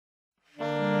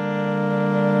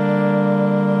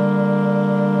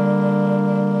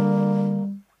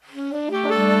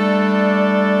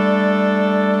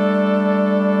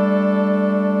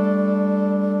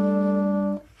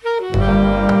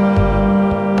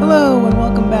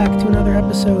back to another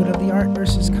episode of the Art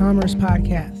vs. Commerce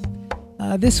podcast.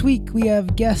 This week we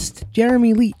have guest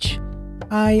Jeremy Leach.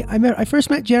 I first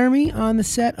met Jeremy on the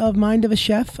set of Mind of a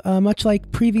Chef, much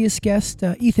like previous guest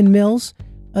Ethan Mills.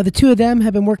 The two of them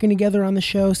have been working together on the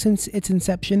show since its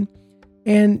inception.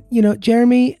 And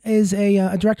Jeremy is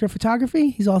a director of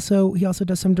photography. He also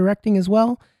does some directing as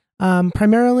well,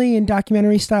 primarily in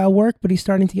documentary style work, but he's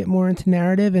starting to get more into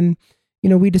narrative. And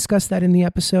we discussed that in the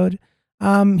episode.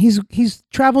 He's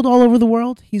traveled all over the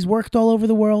world. He's worked all over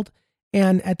the world.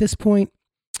 And at this point,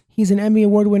 he's an Emmy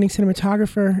award-winning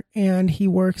cinematographer, and he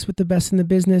works with the best in the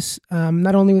business,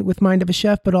 not only with Mind of a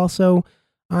Chef, but also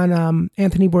on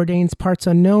Anthony Bourdain's Parts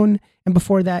Unknown. And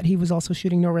before that, he was also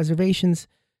shooting No Reservations.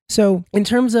 So in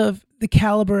terms of the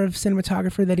caliber of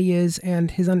cinematographer that he is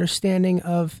and his understanding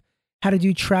of how to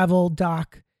do travel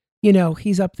doc,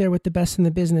 he's up there with the best in the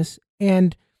business.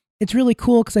 And it's really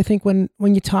cool because I think when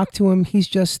you talk to him, he's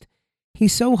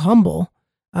so humble.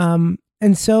 And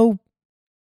so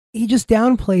he just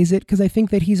downplays it because I think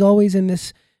that he's always in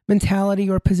this mentality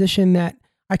or position that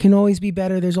I can always be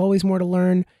better. There's always more to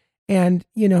learn. And,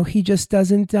 he just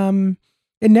doesn't,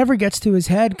 it never gets to his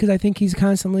head because I think he's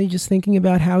constantly just thinking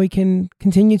about how he can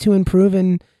continue to improve.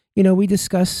 And, we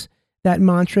discuss that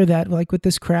mantra that like with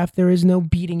this craft, there is no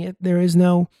beating it. There is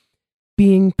no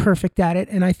being perfect at it.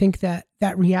 And I think that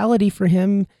reality for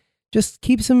him just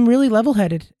keeps him really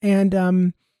level-headed.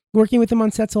 And working with him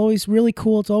on set's always really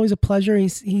cool. It's always a pleasure.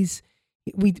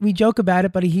 We joke about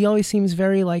it, but he always seems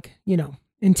very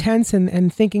intense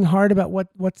and thinking hard about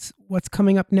what's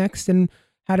coming up next and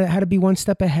how to be one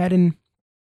step ahead.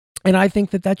 And I think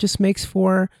that just makes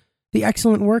for the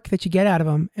excellent work that you get out of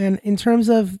him. And in terms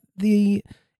of the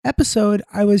episode,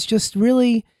 I was just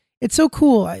really, it's so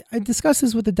cool. I discussed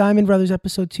this with the Diamond Brothers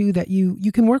episode too, that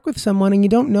you can work with someone and you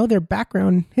don't know their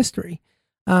background history.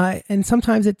 And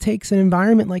sometimes it takes an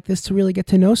environment like this to really get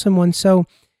to know someone. So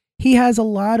he has it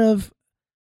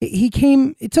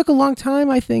took a long time,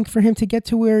 I think, for him to get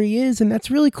to where he is. And that's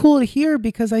really cool to hear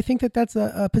because I think that that's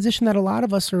a position that a lot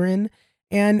of us are in.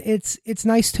 And it's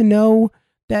nice to know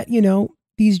that,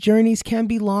 these journeys can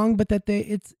be long, but that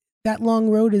that long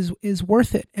road is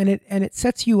worth it. And it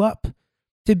sets you up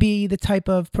to be the type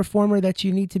of performer that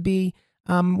you need to be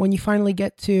when you finally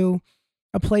get to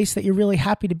a place that you're really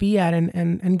happy to be at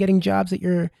and getting jobs that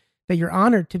you're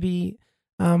honored to be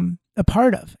a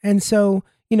part of. And so,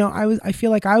 I feel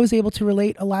like I was able to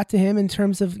relate a lot to him in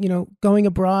terms of, going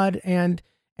abroad and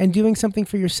doing something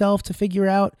for yourself to figure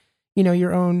out,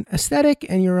 your own aesthetic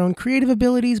and your own creative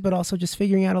abilities, but also just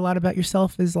figuring out a lot about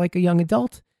yourself as like a young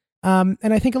adult. And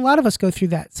I think a lot of us go through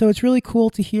that. So it's really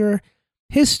cool to hear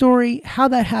his story, how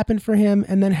that happened for him,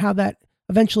 and then how that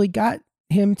eventually got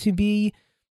him to be,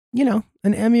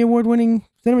 an Emmy award-winning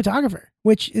cinematographer,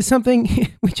 which is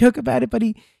something we joke about it, but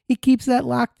he keeps that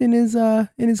locked in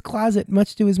his closet,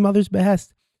 much to his mother's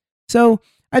behest. So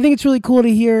I think it's really cool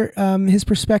to hear his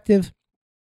perspective,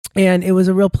 and it was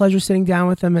a real pleasure sitting down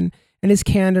with him and his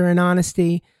candor and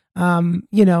honesty.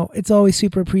 It's always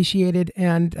super appreciated,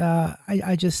 and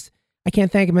I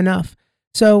can't thank him enough.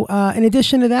 So in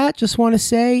addition to that, just want to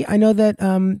say, I know that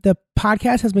the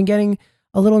podcast has been getting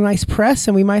a little nice press,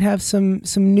 and we might have some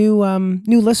new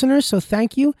listeners. So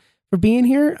thank you for being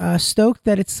here. Stoked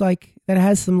that that it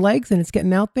has some legs and it's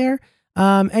getting out there.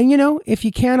 And if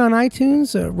you can on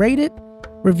iTunes, rate it,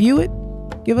 review it,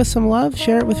 give us some love,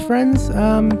 share it with friends.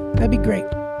 That'd be great.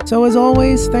 So as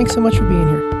always, thanks so much for being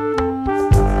here.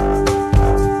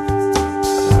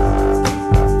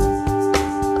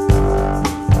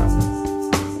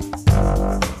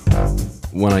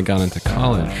 When I got into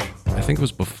college, I think it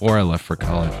was before I left for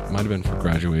college, it might have been for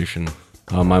graduation,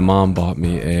 my mom bought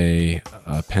me a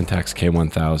Pentax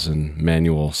K1000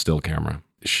 manual still camera.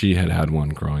 She had one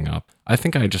growing up. I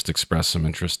think I just expressed some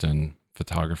interest in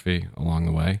photography along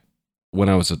the way. When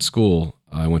I was at school,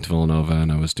 I went to Villanova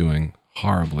and I was doing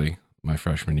horribly my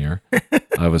freshman year.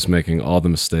 I was making all the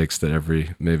mistakes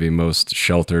that maybe most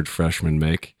sheltered freshmen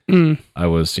make. I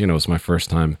was, it was my first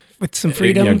time with some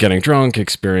freedom, getting drunk,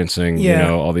 experiencing,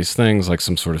 all these things, like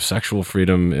some sort of sexual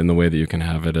freedom in the way that you can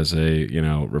have it as a,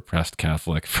 repressed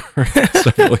Catholic for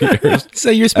several years. So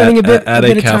you're spending a bit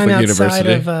of time outside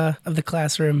of the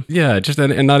classroom. Yeah, just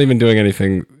and not even doing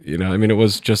anything, it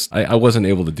was just, I wasn't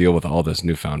able to deal with all this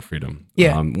newfound freedom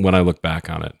when I look back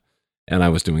on it. and I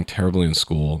was doing terribly in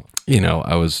school.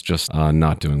 I was just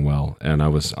not doing well. And I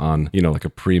was on, like a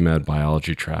pre-med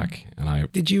biology track. And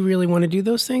Did you really want to do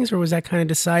those things, or was that kind of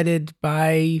decided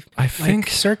by I think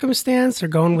circumstance or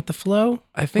going with the flow?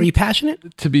 Were you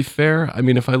passionate? To be fair, I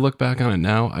mean, if I look back on it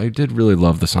now, I did really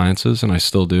love the sciences, and I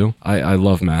still do. I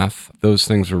love math. Those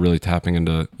things were really tapping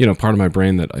into, part of my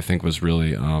brain that I think was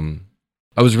really,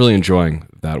 I was really enjoying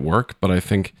that work. But I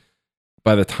think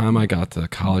by the time I got to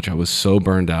college, I was so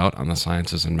burned out on the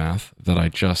sciences and math that I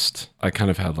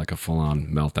kind of had like a full-on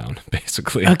meltdown,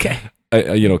 basically. Okay.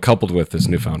 Coupled with this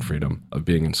newfound freedom of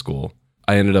being in school.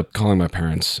 I ended up calling my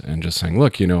parents and just saying,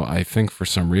 look, I think for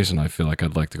some reason I feel like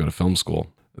I'd like to go to film school.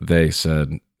 They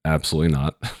said, absolutely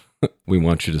not. We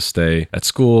want you to stay at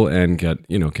school and get,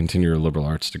 continue your liberal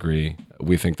arts degree.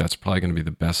 We think that's probably going to be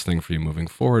the best thing for you moving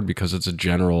forward because it's a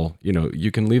general, you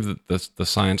can leave the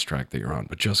science track that you're on,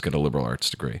 but just get a liberal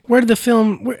arts degree. Did the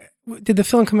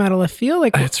film come out of left field?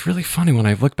 It's really funny when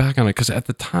I look back on it because at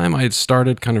the time I had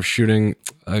started kind of shooting.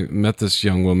 I met this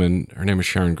young woman. Her name is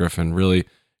Sharon Griffin. Really,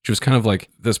 she was kind of like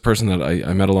this person that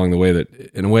I met along the way that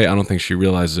in a way, I don't think she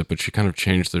realizes it, but she kind of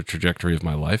changed the trajectory of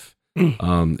my life.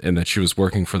 And that she was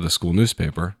working for the school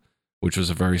newspaper, which was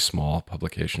a very small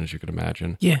publication, as you could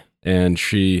imagine. Yeah. And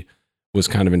she was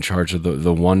kind of in charge of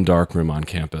the one dark room on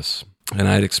campus. And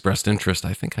I had expressed interest.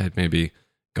 I think I had maybe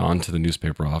gone to the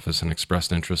newspaper office and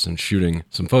expressed interest in shooting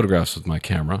some photographs with my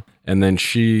camera. And then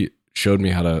she showed me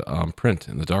how to print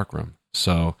in the dark room.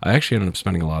 So I actually ended up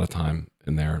spending a lot of time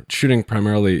in there shooting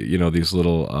primarily, these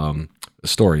little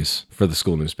stories for the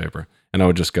school newspaper. And I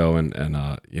would just go and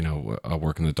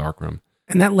work in the darkroom.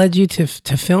 And that led you to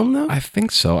film, though? I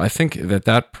think so. I think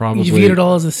that probably... You viewed it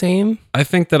all as the same? I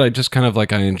think that I just kind of I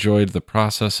enjoyed the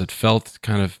process. It felt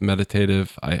kind of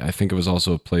meditative. I think it was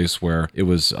also a place where it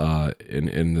was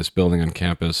in this building on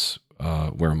campus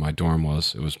where my dorm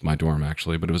was. It was my dorm,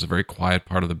 actually, but it was a very quiet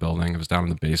part of the building. It was down in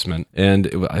the basement.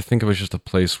 And I think it was just a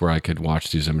place where I could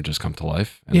watch these images come to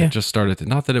life. And it just started to...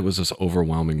 Not that it was this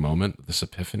overwhelming moment, this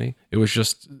epiphany. It was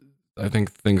just... I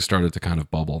think things started to kind of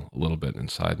bubble a little bit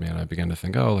inside me, and I began to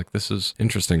think, this is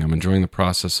interesting. I'm enjoying the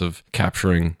process of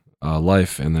capturing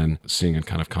life and then seeing it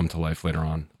kind of come to life later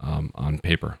on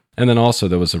paper. And then also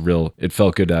it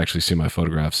felt good to actually see my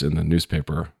photographs in the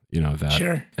newspaper, that.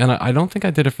 Sure. And I don't think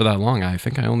I did it for that long. I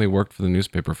think I only worked for the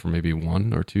newspaper for maybe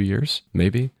 1 or 2 years,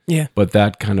 maybe. Yeah. But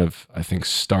that kind of, I think,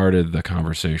 started the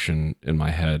conversation in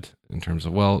my head in terms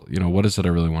of, what is it I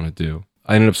really want to do?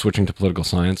 I ended up switching to political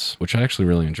science, which I actually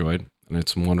really enjoyed. And I had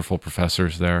some wonderful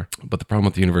professors there. But the problem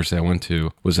with the university I went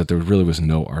to was that there really was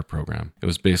no art program. It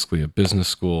was basically a business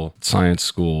school, science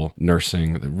school,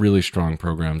 nursing, really strong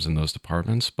programs in those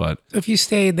departments. But if you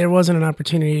stayed, there wasn't an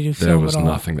opportunity to do film at all? There was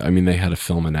nothing. I mean, they had a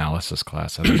film analysis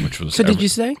class, I think, which was... So did you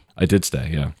stay? I did stay,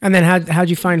 yeah. And then how'd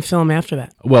you find film after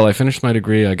that? Well, I finished my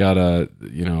degree. I got a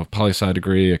poli-sci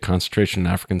degree, a concentration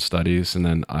in African studies, and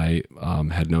then I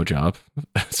had no job.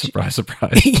 Surprise,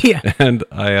 surprise. Yeah. And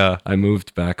I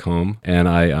moved back home, and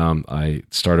I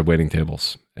started waiting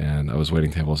tables. And I was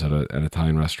waiting tables at an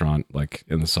Italian restaurant, like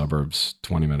in the suburbs,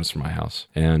 20 minutes from my house.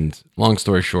 And long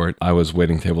story short, I was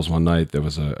waiting tables one night. There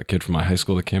was a kid from my high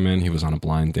school that came in. He was on a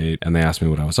blind date, and they asked me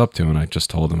what I was up to. And I just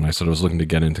told them, and I said I was looking to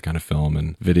get into kind of film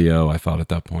and video, I thought at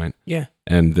that point. Yeah.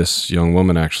 And this young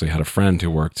woman actually had a friend who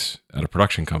worked at a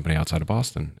production company outside of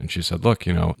Boston. And she said, look,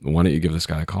 why don't you give this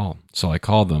guy a call? So I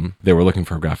called them. They were looking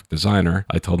for a graphic designer.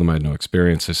 I told them I had no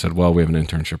experience. They said, well, we have an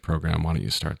internship program. Why don't you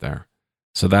start there?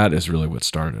 So that is really what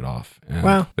started it off. And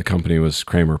wow. The company was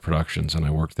Kramer Productions, and I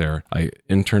worked there. I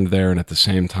interned there, and at the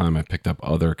same time, I picked up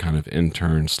other kind of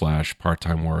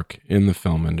intern/part-time work in the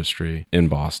film industry in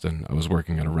Boston. I was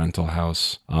working at a rental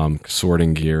house,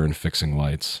 sorting gear and fixing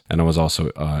lights. And I was also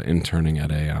interning at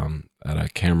a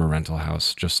camera rental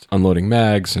house, just unloading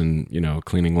mags and,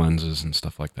 cleaning lenses and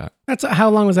stuff like that. How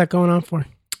long was that going on for?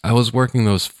 I was working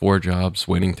those 4 jobs,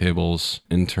 waiting tables,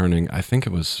 interning. I think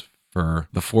it was for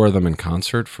the 4 of them in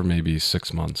concert for maybe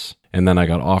 6 months. And then I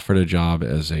got offered a job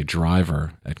as a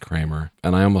driver at Kramer.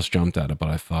 And I almost jumped at it, but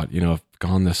I thought, I've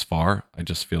gone this far. I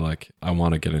just feel like I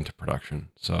want to get into production.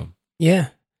 So yeah,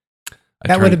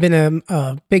 that would have been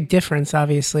a big difference,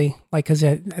 obviously. Because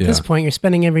at this point, you're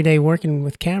spending every day working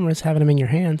with cameras, having them in your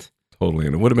hands. Totally.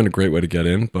 And it would have been a great way to get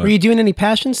in. But were you doing any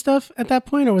passion stuff at that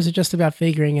point, or was it just about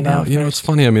figuring it out? It's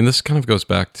funny. I mean, this kind of goes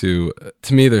back to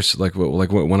me, there's like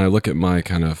when I look at my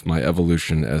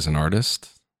evolution as an artist,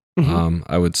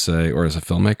 I would say, or as a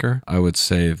filmmaker, I would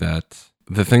say that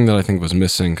The thing that I think was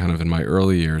missing kind of in my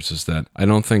early years is that I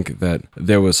don't think that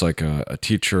there was like a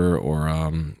teacher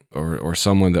or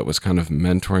someone that was kind of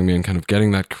mentoring me and kind of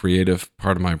getting that creative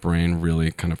part of my brain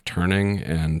really kind of turning.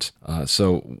 And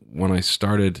so when I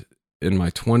started in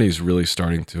my 20s really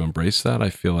starting to embrace that, I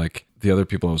feel like the other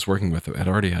people I was working with had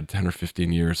already had 10 or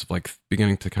 15 years of like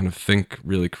beginning to kind of think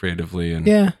really creatively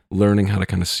and learning how to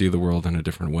kind of see the world in a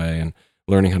different way and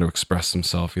learning how to express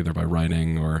themselves either by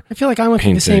writing or I feel like I went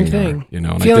through the same thing. And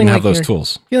I didn't have those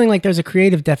tools. Feeling like there's a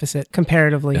creative deficit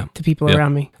comparatively to people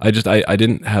around me. I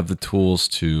didn't have the tools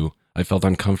I felt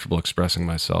uncomfortable expressing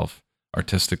myself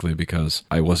artistically because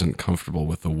I wasn't comfortable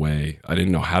with the way, I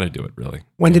didn't know how to do it really.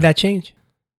 When did that change?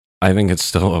 I think it's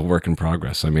still a work in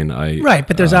progress. I mean, Right,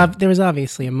 but there was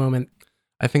obviously a moment.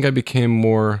 I think I became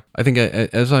more,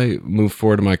 as I moved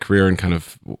forward in my career and kind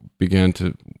of began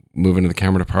to move into the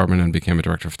camera department and became a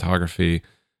director of photography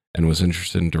and was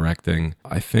interested in directing,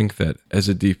 I think that as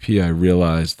a DP, I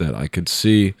realized that I could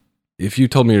see, if you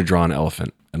told me to draw an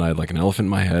elephant, and I had like an elephant in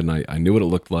my head, and I knew what it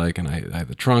looked like, and I had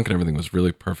the trunk, and everything was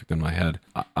really perfect in my head,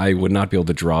 I would not be able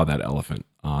to draw that elephant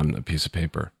on a piece of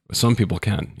paper. Some people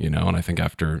can, and I think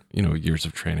after, years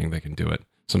of training, they can do it.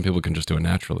 Some people can just do it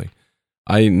naturally.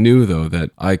 I knew, though,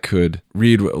 that I could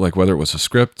read, like, whether it was a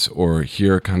script or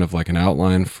hear kind of like an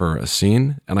outline for a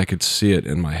scene, and I could see it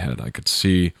in my head. I could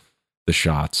see the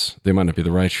shots. They might not be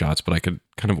the right shots, but I could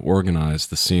kind of organize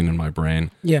the scene in my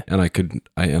brain. Yeah. And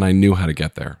I knew how to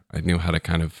get there. I knew how to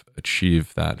kind of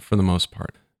achieve that for the most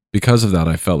part. Because of that,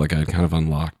 I felt like I had kind of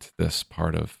unlocked this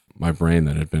part of my brain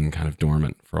that had been kind of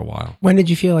dormant for a while. When did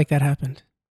you feel like that happened?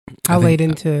 How late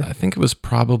into? I think it was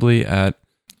probably I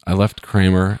left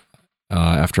Kramer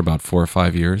after about 4 or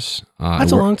 5 years.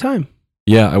 That's a long time.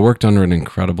 Yeah, I worked under an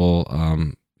incredible,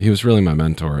 he was really my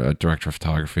mentor, a director of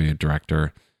photography,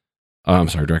 director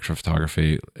of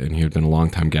photography, and he had been a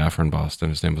longtime gaffer in Boston.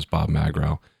 His name was Bob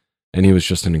Magro, and he was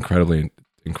just an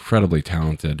incredibly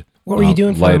talented What were you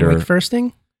doing for him, like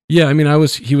firsting? Yeah, I mean,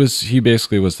 he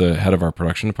basically was the head of our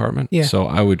production department. Yeah. So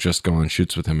I would just go on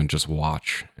shoots with him and just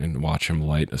watch him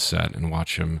light a set and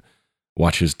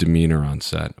watch his demeanor on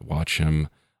set, watch him,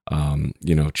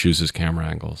 choose his camera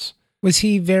angles. Was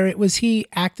he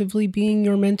actively being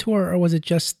your mentor, or was it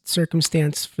just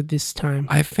circumstance for this time?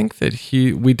 I think that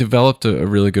we developed a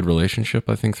really good relationship,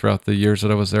 I think, throughout the years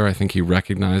that I was there. I think he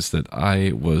recognized that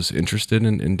I was interested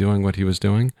in doing what he was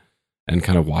doing and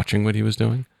kind of watching what he was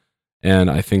doing.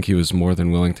 And I think he was more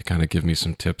than willing to kind of give me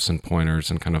some tips and pointers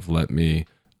and kind of let me,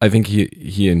 I think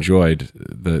he enjoyed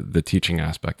the teaching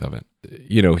aspect of it.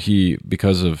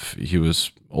 Because he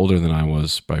was older than I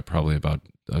was by probably about,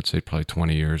 I'd say probably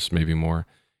 20 years, maybe more.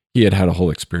 He had a whole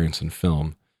experience in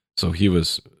film. So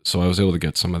I was able to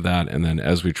get some of that. And then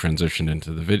as we transitioned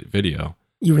into the video.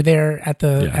 You were there at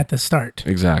the start.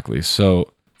 Exactly.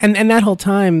 So. And that whole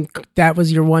time, that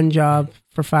was your one job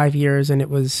for 5 years, and it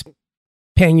was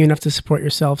paying you enough to support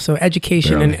yourself. So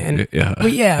education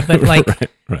but like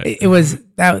right. It was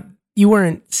that you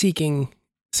weren't seeking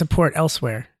support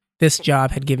elsewhere. This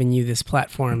job had given you this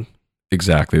platform.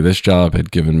 Exactly. This job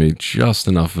had given me just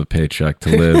enough of a paycheck to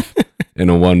live in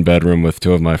a 1-bedroom with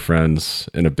 2 of my friends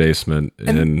in a basement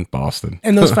in Boston.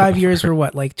 And those 5 years were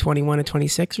what, like 21 to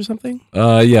 26 or something?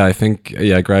 I think,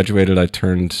 I graduated. I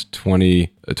turned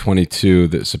 22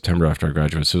 the September after I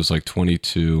graduated. So it was like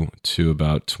 22 to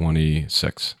about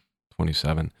 26,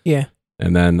 27. Yeah.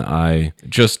 And then I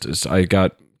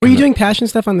got... Were you doing passion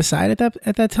stuff on the side at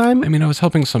that time? I mean, I was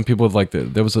helping some people with like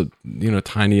there was a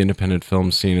tiny independent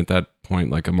film scene at that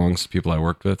point, like amongst people I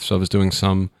worked with. So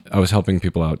I was helping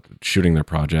people out shooting their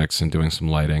projects and doing some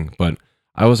lighting. But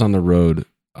I was on the road.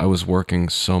 I was working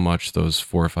so much those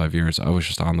 4 or 5 years. I was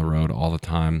just on the road all the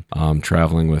time,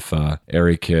 traveling with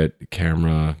Airy kit,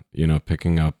 camera,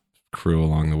 picking up crew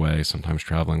along the way. Sometimes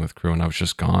traveling with crew, and I was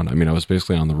just gone. I mean, I was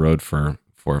basically on the road for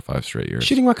 4 or 5 straight years.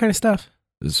 Shooting what kind of stuff?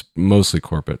 It's mostly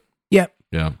corporate. Yep.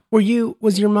 Yeah. Where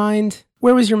was your mind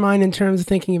in terms of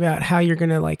thinking about how you're going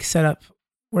to like set up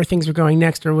where things were going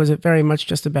next? Or was it very much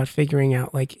just about figuring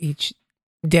out like each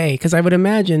day? Because I would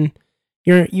imagine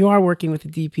you are working with the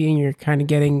DP and you're kind of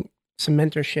getting some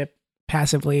mentorship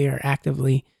passively or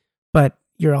actively, but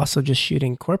you're also just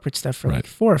shooting corporate stuff for like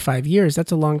 4 or 5 years.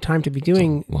 That's a long time to be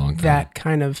doing that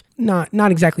kind of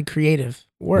not exactly creative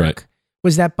work. Right.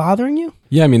 Was that bothering you?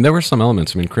 Yeah, I mean, there were some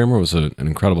elements. I mean, Kramer was an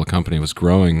incredible company. It was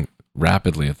growing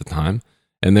rapidly at the time.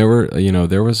 And there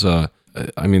was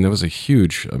a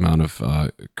huge amount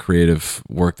of creative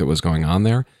work that was going on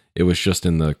there. It was just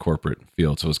in the corporate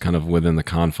field. So it was kind of within the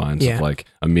confines of like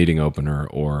a meeting opener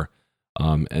or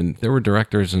And there were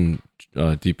directors and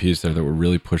DPs there that were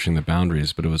really pushing the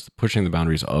boundaries, but it was pushing the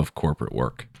boundaries of corporate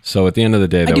work. So at the end of the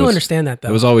day, I do understand that, though.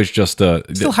 It was always just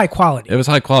still high quality. It was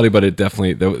high quality, but it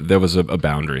definitely there was a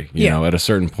boundary. You know, at a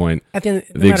certain point, at the end,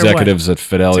 the executives at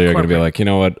Fidelity are going to be like, you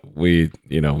know what, we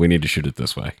need to shoot it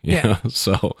this way. You know?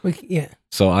 So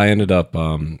So I ended up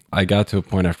I got to a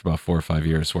point after about 4 or 5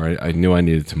 years where I knew I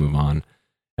needed to move on,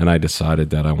 and I decided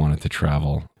that I wanted to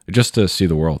travel just to see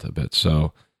the world a bit.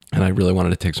 So. And I really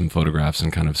wanted to take some photographs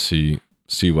and kind of see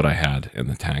what I had in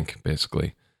the tank,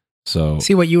 basically. So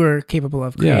see what you were capable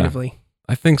of creatively. Yeah,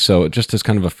 I think so. Just as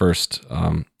kind of a first,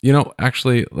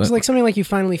 actually, it was like something like you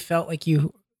finally felt like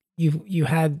you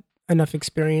had enough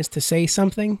experience to say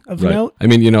something of note. I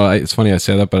mean, it's funny I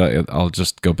say that, but I'll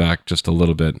just go back just a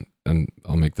little bit, and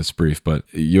I'll make this brief. But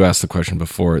you asked the question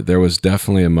before. There was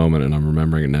definitely a moment, and I'm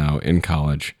remembering it now, in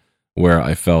college, where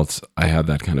I felt I had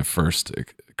that kind of first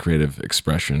creative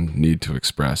expression, need to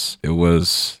express. It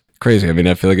was crazy. I mean,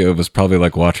 I feel like it was probably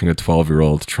like watching a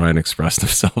 12-year-old try and express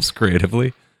themselves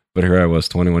creatively. But here I was,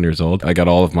 21 years old. I got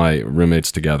all of my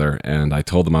roommates together, and I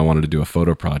told them I wanted to do a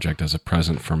photo project as a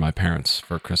present for my parents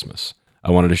for Christmas. I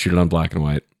wanted to shoot it on black and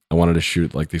white. I wanted to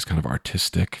shoot like these kind of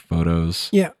artistic photos.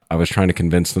 Yeah. I was trying to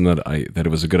convince them that it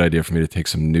was a good idea for me to take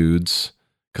some nudes,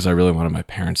 because I really wanted my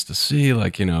parents to see,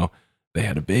 like, they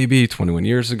had a baby 21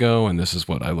 years ago, and this is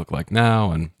what I look like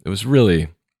now. And it was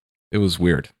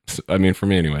weird. I mean, for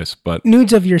me anyways, but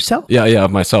nudes of yourself. Yeah. Of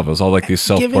myself. It was all like these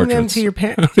self-portraits. Giving them to your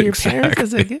parents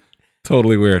as a gift.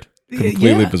 Totally weird.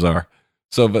 Completely bizarre.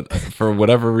 So, but for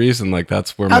whatever reason, like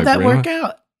that's where how'd that work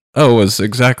out? Oh, it was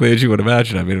exactly as you would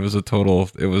imagine. I mean, it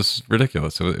was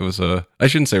ridiculous. I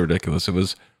shouldn't say ridiculous. It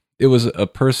was a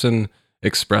person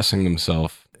expressing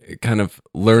themselves, kind of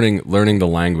learning the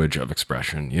language of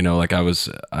expression. Like I was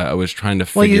trying to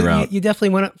figure out. You definitely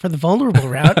went up for the vulnerable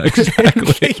route.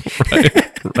 Exactly.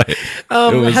 Right.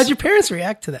 How'd your parents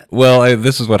react to that? Well,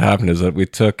 this is what happened is that we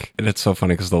took, and it's so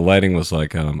funny because the lighting was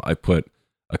like, I put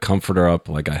a comforter up,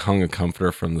 like I hung a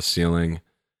comforter from the ceiling,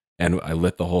 and I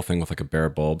lit the whole thing with like a bare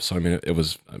bulb. So I mean,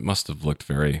 it must have looked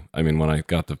very. I mean, when I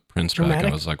got the prints back,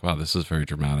 I was like, wow, this is very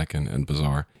dramatic and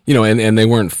bizarre. And they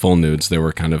weren't full nudes; they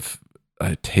were kind of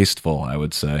tasteful, I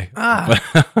would say.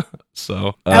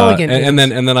 So elegant. And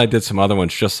then I did some other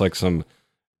ones, just like some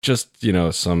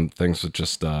things with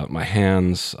just my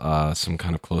hands, some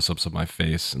kind of close-ups of my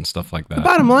face and stuff like that. The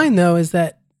bottom line, though, is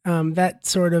that that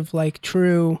sort of like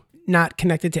true, not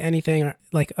connected to anything or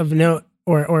like of note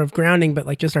or of grounding, but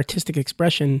like just artistic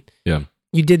expression. Yeah,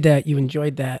 you did that. You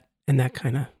enjoyed that, and that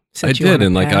kind of. I did,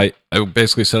 and like I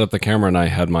basically set up the camera, and I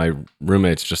had my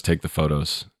roommates just take the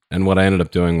photos. And what I ended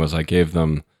up doing was I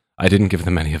didn't give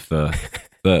them any of the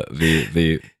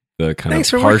kind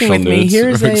Thanks of for partial working with nudes.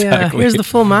 me. Here's the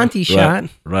full Monty shot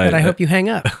right. that I hope you hang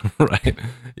up. Right.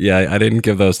 Yeah, I didn't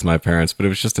give those to my parents, but it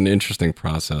was just an interesting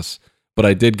process. But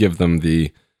I did give them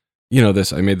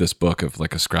I made this book of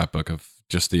like a scrapbook of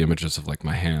just the images of like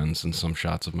my hands and some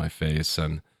shots of my face,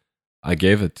 and I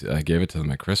gave it to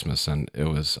them at Christmas, and it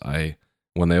was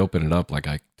when they opened it up, like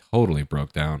I totally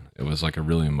broke down. It was like a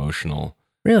really emotional.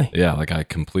 Really? Yeah, like I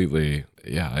completely,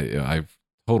 I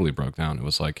totally broke down. It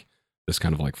was like this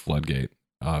kind of like floodgate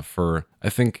I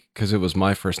think because it was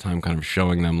my first time kind of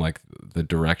showing them like the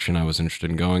direction I was interested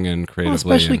in going in creatively.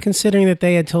 Well, especially considering that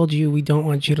they had told you, we don't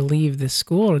want you to leave this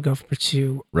school or go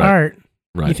pursue art.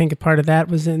 Right. You think a part of that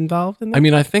was involved in that? I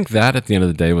mean, I think that at the end of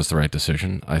the day was the right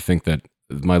decision. I think that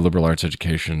my liberal arts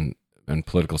education and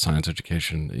political science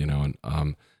education,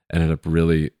 ended up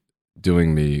really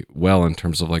doing me well in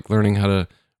terms of like learning how to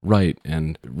write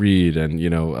and read and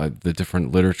the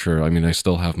different literature. I mean, I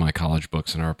still have my college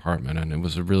books in our apartment, and it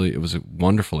was a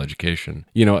wonderful education.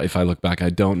 If I look back, I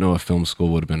don't know if film school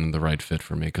would have been the right fit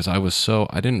for me because I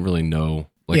didn't really know.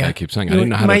 I keep saying, I didn't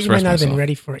know how to express myself. You might not have been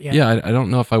ready for it yet. Yeah, I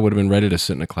don't know if I would have been ready to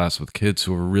sit in a class with kids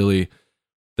who were really,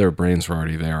 their brains were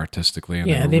already there artistically, and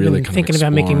they've really been thinking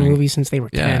about making movies since they were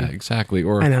 10. Yeah, exactly.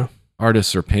 Or I know.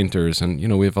 Artists or painters, and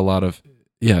we have a lot of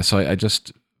so I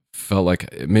just felt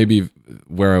like maybe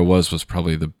where I was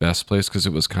probably the best place because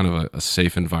it was kind of a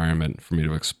safe environment for me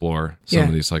to explore some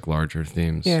of these like larger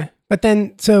themes. Yeah. But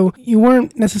then, so you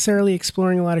weren't necessarily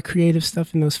exploring a lot of creative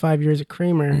stuff in those 5 years at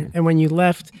Kramer. Mm-hmm. And when you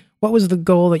left, what was the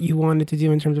goal that you wanted to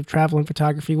do in terms of travel and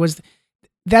photography?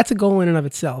 That's a goal in and of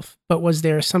itself, but was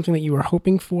there something that you were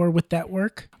hoping for with that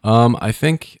work? I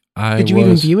think Did you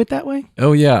even view it that way?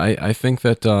 Oh yeah. I think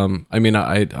that,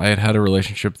 I had a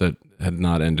relationship that had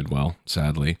not ended well,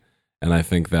 sadly. And I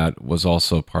think that was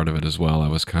also part of it as well. I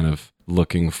was kind of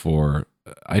looking for,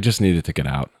 I just needed to get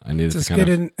out. I needed it's to as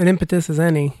good an impetus as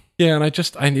any. Yeah, and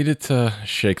I needed to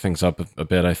shake things up a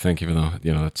bit. I think, even though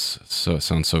it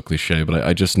sounds so cliche, but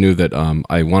I just knew that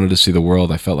I wanted to see the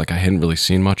world. I felt like I hadn't really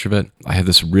seen much of it. I had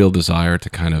this real desire to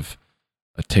kind of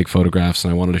take photographs,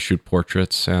 and I wanted to shoot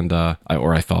portraits. And I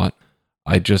thought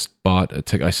I just bought a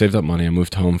ticket. I saved up money. I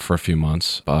moved home for a few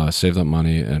months. Saved up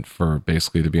money and for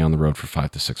basically to be on the road for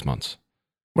 5 to 6 months.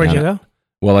 Where'd you go?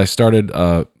 Well, I started.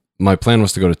 My plan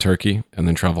was to go to Turkey and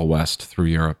then travel west through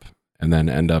Europe, and then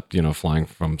end up, flying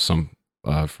from some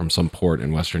port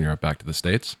in Western Europe back to the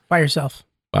States. By yourself?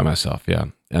 By myself, yeah.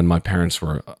 And my parents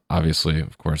were obviously,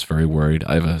 of course, very worried.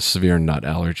 I have a severe nut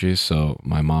allergy, so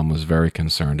my mom was very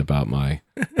concerned about my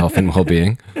health and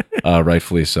well-being,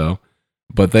 rightfully so.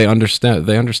 But they understood.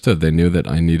 They knew that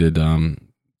I needed,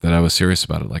 that I was serious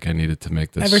about it. Like I needed to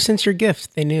make this. Ever since your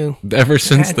gift, they knew. Ever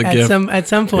since the gift. At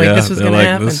some point, this was going to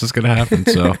happen. This is going to happen,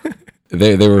 so...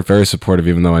 They were very supportive,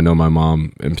 even though I know my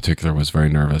mom in particular was very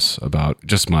nervous about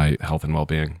just my health and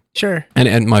well-being. Sure.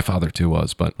 And my father too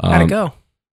was, but how'd it go?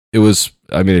 It was,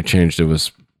 it changed. It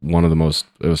was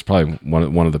it was probably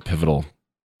one of the pivotal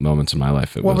moments in my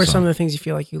life. What were some of the things you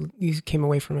feel like you came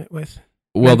away from it with?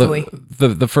 Well,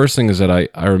 the first thing is that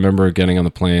I remember getting on the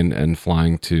plane and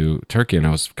flying to Turkey, and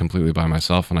I was completely by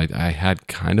myself, and I had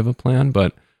kind of a plan,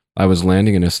 but I was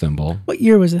landing in Istanbul. What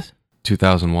year was this?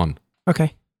 2001.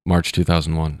 Okay. March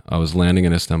 2001. I was landing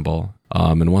in Istanbul.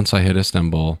 And once I hit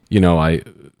Istanbul, I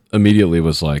immediately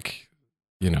was like,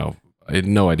 I had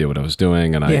no idea what I was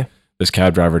doing. And this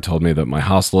cab driver told me that my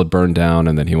hostel had burned down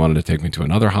and that he wanted to take me to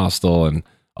another hostel and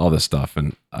all this stuff.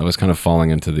 And I was kind of falling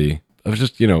into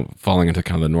falling into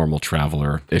kind of the normal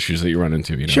traveler issues that you run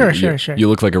into. Sure. You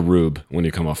look like a rube when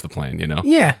you come off the plane,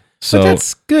 Yeah. So but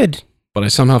that's good. But I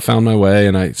somehow found my way,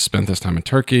 and I spent this time in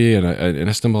Turkey and in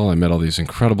Istanbul. I met all these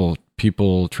incredible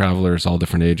people, travelers, all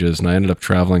different ages, and I ended up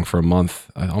traveling for a month,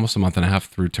 almost a month and a half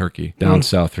through Turkey, down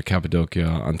south through Cappadocia,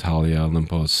 Antalya,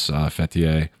 Olympos,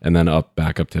 Fethiye, and then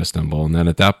back up to Istanbul. And then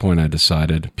at that point, I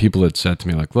decided, people had said to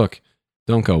me, like, look,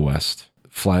 don't go west,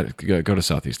 go to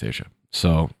Southeast Asia.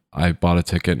 So I bought a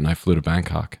ticket and I flew to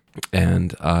Bangkok.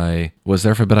 And I was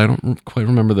there for a bit. I don't quite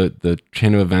remember the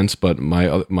chain of events, but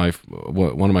one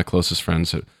of my closest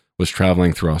friends was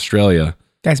traveling through Australia.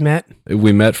 Guys met?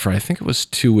 We met for, I think it was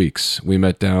 2 weeks. We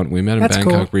met in That's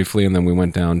Bangkok cool. briefly, and then we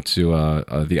went down to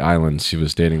the islands. She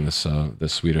was dating this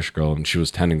Swedish girl, and she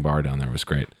was tending bar down there. It was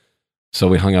great. So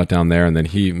we hung out down there, and then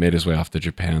he made his way off to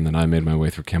Japan. Then I made my way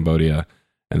through Cambodia,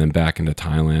 and then back into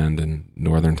Thailand and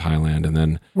northern Thailand. And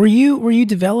then were you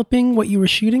developing what you were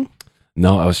shooting?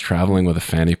 No, I was traveling with a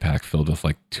fanny pack filled with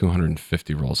like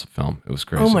 250 rolls of film. It was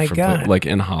crazy. Oh my God. Like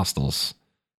in hostels.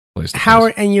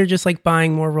 And you're just like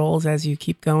buying more rolls as you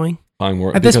keep going? Buying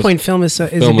more. At this point, film is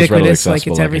ubiquitous, like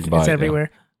it's everything. It's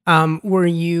everywhere.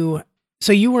 Yeah.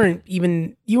 So you weren't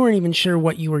even sure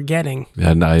what you were getting.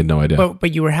 Yeah, I had no idea.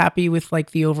 But you were happy with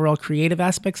like the overall creative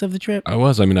aspects of the trip? I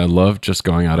was. I loved just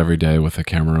going out every day with a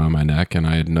camera around my neck, and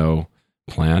I had no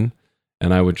plan.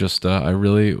 And I would just, I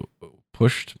really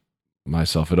pushed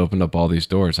myself. It opened up all these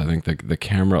doors. I think the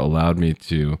camera allowed me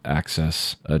to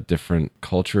access different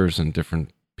cultures and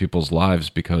different people's lives,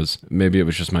 because maybe it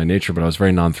was just my nature, but I was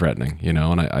very non-threatening, and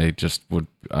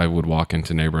I would walk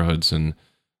into neighborhoods and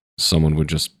someone would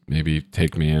just maybe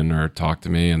take me in or talk to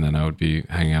me, and then I would be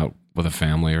hanging out with a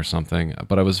family or something.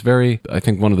 But I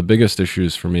think one of the biggest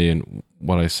issues for me, and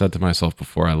what I said to myself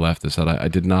before I left, is that I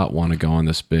did not want to go on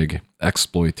this big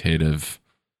exploitative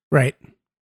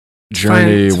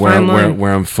journey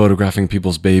where I'm photographing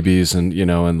people's babies and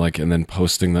then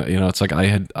posting that. It's like I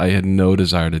had no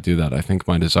desire to do that. I think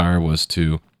my desire was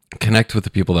to connect with the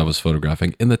people that I was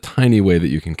photographing in the tiny way that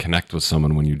you can connect with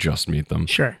someone when you just meet them.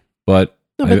 Sure. But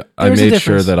I made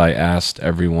sure that I asked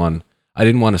everyone. I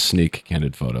didn't want to sneak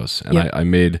candid photos, and I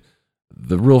made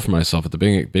the rule for myself at the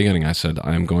beginning. I said,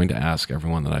 I am going to ask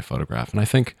everyone that I photograph. And I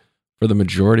think for the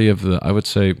majority of I would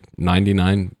say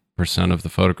 99% of the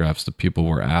photographs, the people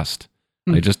were asked.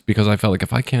 Because I felt like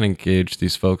if I can't engage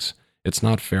these folks, it's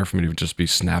not fair for me to just be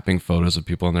snapping photos of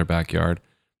people in their backyard.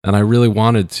 And I really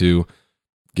wanted to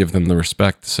give them the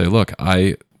respect to say, look,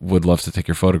 I would love to take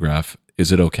your photograph.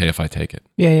 Is it okay if I take it?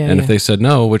 And if they said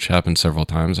no, which happened several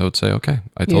times, I would say, okay,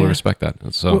 I totally respect that.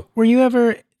 And so, were you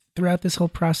ever, throughout this whole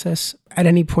process, at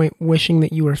any point wishing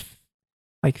that you were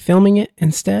like filming it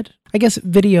instead? I guess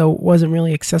video wasn't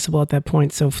really accessible at that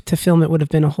point, so to film it would have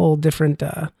been a whole different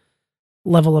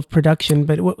level of production.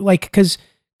 But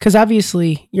because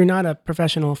obviously you're not a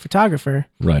professional photographer,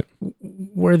 right?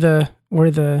 Were the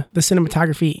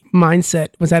cinematography mindset,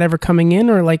 was that ever coming in,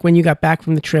 or like when you got back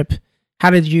from the trip,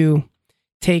 how did you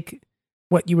take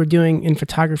what you were doing in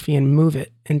photography and move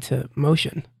it into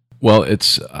motion? Well,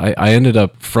 I ended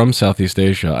up from Southeast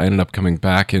Asia. I ended up coming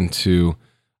back into.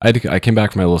 I came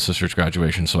back from my little sister's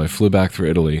graduation, so I flew back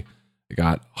through Italy. I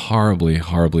got horribly,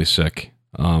 horribly sick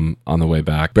on the way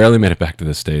back. Barely made it back to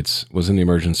the States. Was in the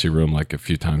emergency room like a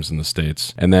few times in the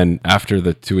States. And then after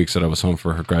the 2 weeks that I was home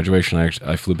for her graduation,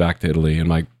 I flew back to Italy. And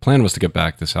my plan was to get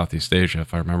back to Southeast Asia,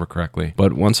 if I remember correctly.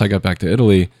 But once I got back to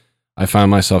Italy, I found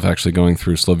myself actually going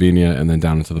through Slovenia and then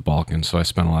down into the Balkans. So I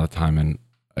spent a lot of time and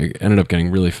I ended up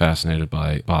getting really fascinated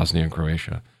by Bosnia and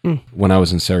Croatia. When I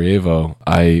was in Sarajevo,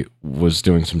 I was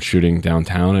doing some shooting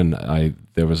downtown, and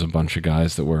there was a bunch of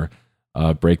guys that were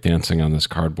breakdancing on this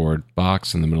cardboard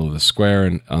box in the middle of the square,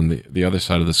 and on the other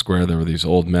side of the square, there were these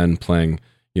old men playing,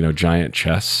 giant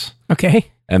chess.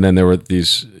 Okay. And then there were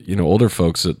these, older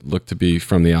folks that looked to be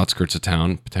from the outskirts of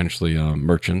town, potentially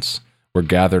merchants, were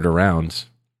gathered around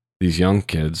these young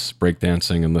kids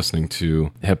breakdancing and listening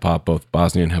to hip hop, both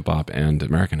Bosnian hip hop and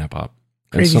American hip hop.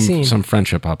 Crazy And scene. some French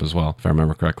hip hop as well, if I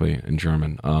remember correctly, in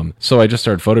German. So I just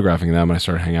started photographing them, and I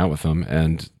started hanging out with them.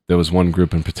 And there was one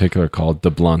group in particular called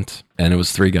The Blunt, and it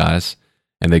was 3 guys,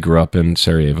 and they grew up in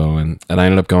Sarajevo. And I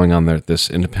ended up going on this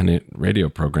independent radio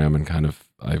program, and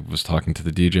I was talking to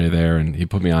the DJ there, and he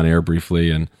put me on air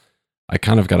briefly, and I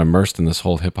kind of got immersed in this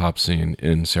whole hip hop scene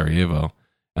in Sarajevo.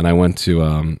 And I went to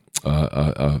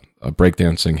a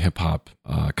breakdancing hip hop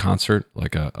concert,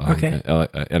 like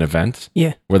an event,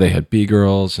 where they had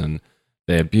B-girls and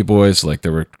they had B-boys. Like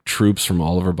there were troops from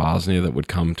all over Bosnia that would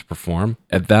come to perform.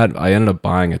 At that, I ended up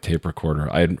buying a tape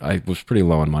recorder. I was pretty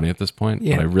low on money at this point,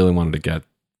 but I really wanted to get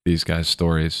these guys'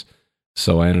 stories.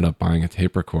 So I ended up buying a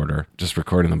tape recorder, just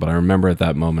recording them. But I remember at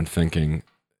that moment thinking,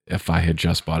 if I had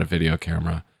just bought a video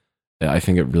camera, I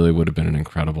think it really would have been an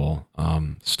incredible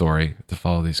story to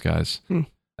follow these guys.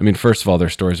 I mean, first of all, their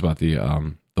stories about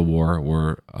the war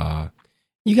were.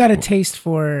 You got a taste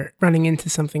for running into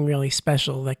something really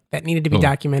special, like that needed to be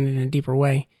documented in a deeper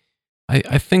way.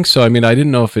 I think so. I mean, I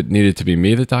didn't know if it needed to be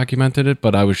me that documented it,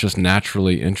 but I was just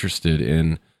naturally interested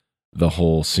in the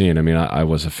whole scene. I mean, I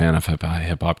was a fan of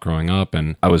hip hop growing up,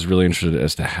 and I was really interested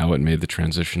as to how it made the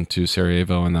transition to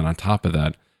Sarajevo. And then on top of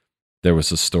that, there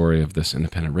was a story of this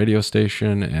independent radio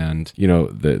station, and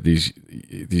these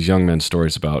young men's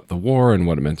stories about the war and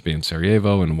what it meant to be in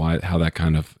Sarajevo, and how that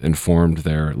kind of informed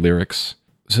their lyrics.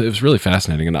 So it was really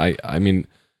fascinating. And I mean,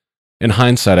 in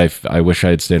hindsight, I wish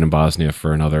I had stayed in Bosnia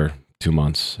for another 2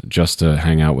 months just to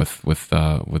hang out with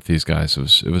these guys.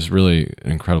 It was really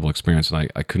an incredible experience, and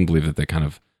I couldn't believe that they kind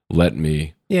of let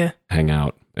me hang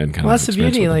out and kind of. Well, that's the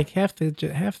beauty. Like half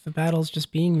the battle's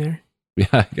just being there. Yeah,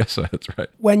 I guess that's right.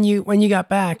 When you got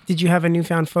back, did you have a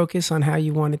newfound focus on how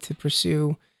you wanted to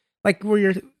pursue? Like,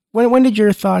 when did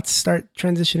your thoughts start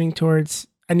transitioning towards,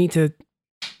 I need to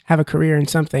have a career in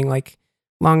something, like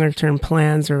longer term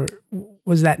plans, or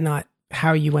was that not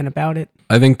how you went about it?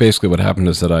 I think basically what happened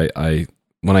is that I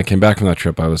when I came back from that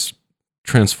trip, I was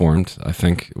transformed, I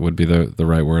think would be the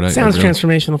right word. Sounds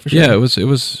transformational for sure. Yeah,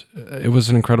 it was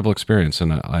an incredible experience,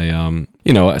 and I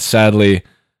sadly.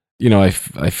 I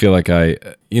feel like I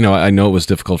know it was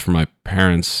difficult for my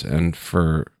parents and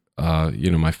for,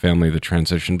 my family, the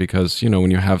transition, because,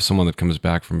 when you have someone that comes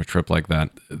back from a trip like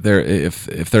that,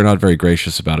 if they're not very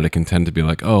gracious about it, it can tend to be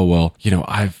like, oh, well,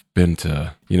 I've been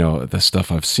to, the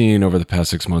stuff I've seen over the past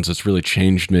 6 months, it's really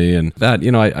changed me. And that,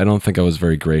 I don't think I was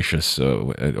very gracious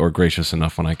or gracious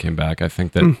enough when I came back. I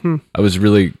think that I was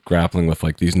really grappling with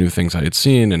like these new things I had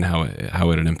seen and how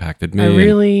it had impacted me. I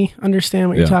really understand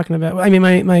what you're talking about. I mean,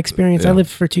 my experience, I lived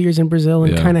for 2 years in Brazil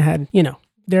and kind of had,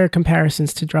 there are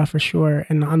comparisons to draw for sure.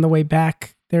 And on the way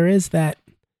back, there is that.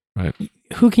 Right.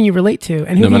 Who can you relate to?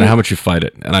 And no matter how much you fight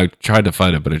it. And I tried to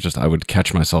fight it, but I would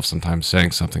catch myself sometimes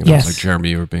saying something. And I was like, Jeremy,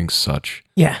 you were being such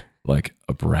like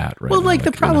a brat right Well, now. like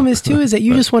the problem is too, is that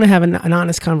you just want to have an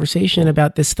honest conversation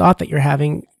about this thought that you're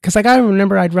having. Because like I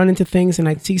remember I'd run into things and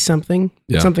I'd see something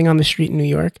on the street in New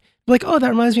York. Like, oh, that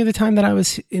reminds me of the time that I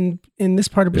was in this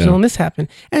part of Brazil and this happened.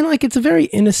 And like, it's a very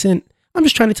innocent, I'm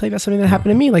just trying to tell you about something that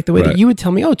happened to me, like the way that you would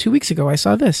tell me, oh, 2 weeks ago I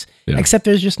saw this. Yeah. Except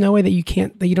there's just no way that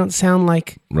you don't sound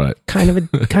like kind of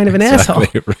an asshole.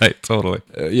 Right, totally.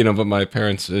 But my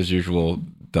parents, as usual,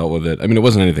 dealt with it. I mean, it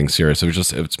wasn't anything serious.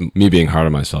 It's me being hard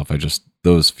on myself.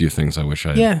 Those few things I wish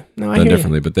I had done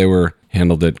differently. But they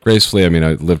handled it gracefully. I mean,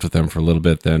 I lived with them for a little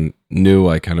bit, then knew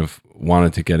I kind of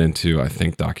wanted to get into, I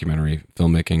think, documentary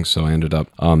filmmaking. So I ended up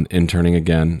interning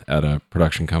again at a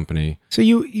production company. So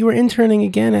you were interning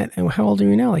again at, how old are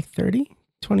you now? Like 30?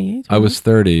 28? I was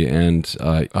 30, and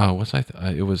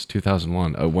it was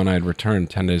 2001. When I had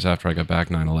returned 10 days after I got back,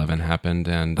 9/11 happened.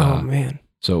 And oh, man.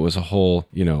 So it was a whole,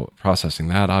 processing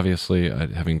that, obviously,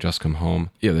 having just come home.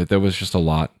 Yeah, there was just a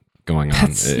lot going on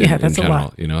That's in a general,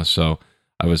 lot. you know? So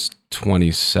I was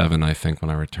 27, I think,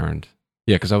 when I returned.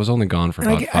 Yeah, because I was only gone for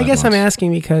about 5 months. I guess I'm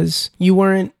asking because you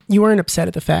weren't upset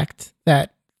at the fact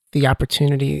that the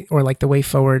opportunity or like the way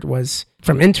forward was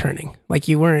from interning. Like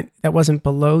that wasn't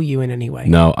below you in any way.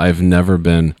 No, I've never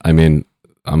been. I mean,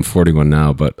 I'm 41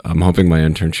 now, but I'm hoping my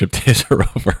internship days are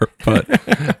over. But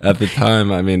at the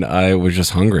time, I mean, I was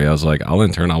just hungry. I was like, I'll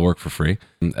intern, I'll work for free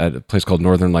at a place called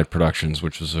Northern Light Productions,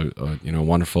 which was a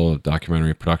wonderful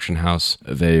documentary production house.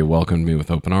 They welcomed me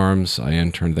with open arms. I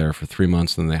interned there for 3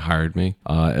 months, then they hired me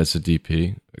as a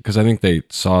DP because I think they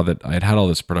saw that I had all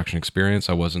this production experience.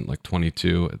 I wasn't like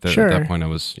 22 at that point. I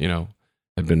was,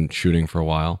 had been shooting for a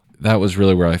while. That was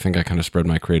really where I think I kind of spread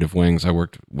my creative wings. I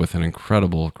worked with an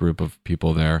incredible group of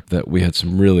people there that we had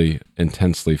some really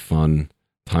intensely fun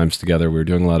times together. We were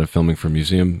doing a lot of filming for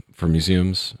museum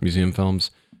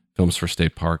films for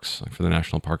state parks, like for the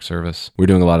National Park Service. We were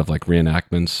doing a lot of like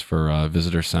reenactments for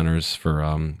visitor centers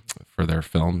for their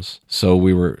films. So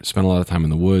we spent a lot of time in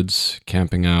the woods,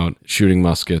 camping out, shooting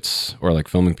muskets, or like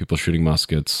filming people shooting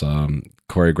muskets,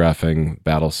 choreographing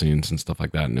battle scenes and stuff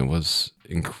like that. And it was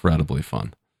incredibly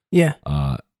fun. Yeah.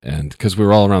 And because we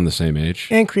were all around the same age.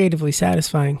 And creatively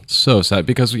satisfying. So sad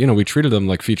because, we treated them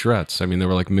like featurettes. I mean, they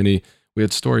were like we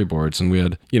had storyboards and we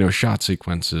had, shot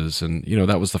sequences. And,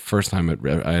 that was the first time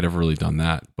I had ever really done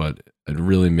that. But it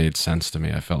really made sense to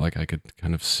me. I felt like I could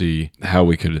kind of see how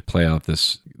we could play out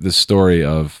this story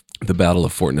of the Battle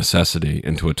of Fort Necessity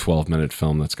into a 12-minute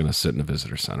film that's going to sit in a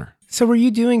visitor center. So were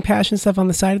you doing passion stuff on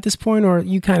the side at this point, or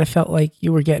you kind of felt like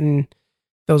you were getting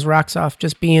those rocks off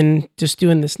just doing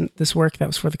this work that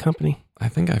was for the company? I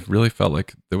think I really felt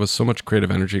like there was so much creative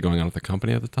energy going on at the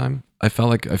company at the time. I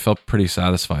felt pretty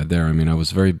satisfied there. I mean, I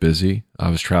was very busy. I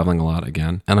was traveling a lot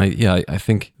again. And I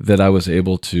think that I was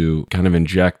able to kind of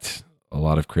inject a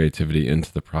lot of creativity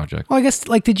into the project. Well, I guess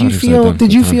did you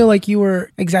feel like you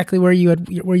were exactly where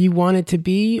you wanted to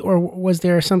be, or was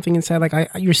there something inside like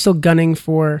you're still gunning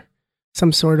for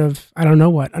some sort of, I don't know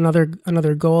what,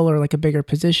 another goal or like a bigger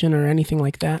position or anything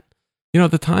like that?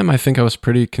 At the time, I think I was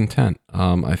pretty content.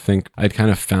 I think I'd kind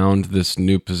of found this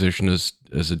new position as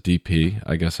a DP.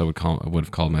 I guess I would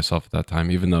have called myself at that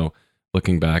time, even though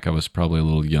looking back, I was probably a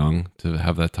little young to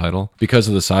have that title. Because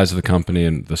of the size of the company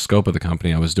and the scope of the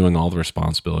company, I was doing all the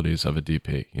responsibilities of a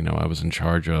DP. I was in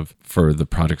charge of, for the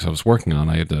projects I was working on,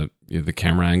 I had the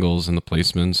camera angles and the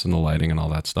placements and the lighting and all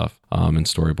that stuff, and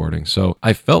storyboarding. So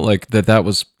I felt like that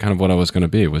was kind of what I was going to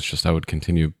be, was just I would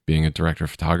continue being a director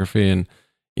of photography, and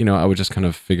I would just kind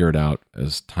of figure it out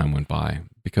as time went by,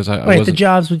 because the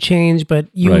jobs would change, but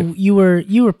you were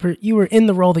in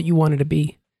the role that you wanted to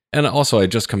be. And also, I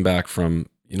just come back from,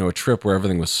 a trip where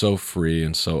everything was so free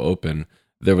and so open.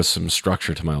 There was some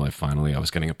structure to my life finally. I was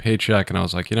getting a paycheck, and I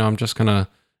was like, I'm just going to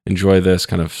enjoy this,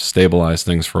 kind of stabilize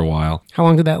things for a while. How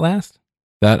long did that last?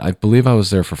 I believe I was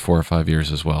there for 4 or 5 years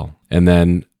as well. And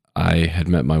then I had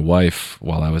met my wife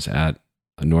while I was at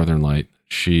Northern Light.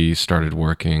 She started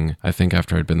working, I think,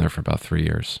 after I'd been there for about 3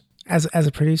 years. As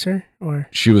a producer, or?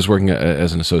 She was working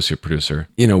as an associate producer.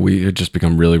 We had just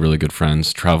become really, really good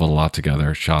friends, traveled a lot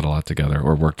together, shot a lot together,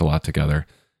 or worked a lot together,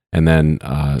 and then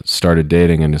started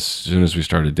dating. And as soon as we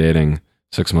started dating,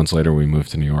 6 months later, we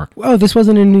moved to New York. Oh, this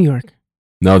wasn't in New York?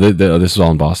 No, this is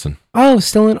all in Boston. Oh, all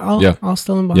still in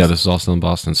Boston? Yeah, this is all still in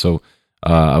Boston. So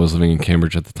I was living in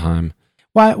Cambridge at the time.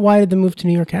 Why did the move to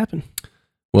New York happen?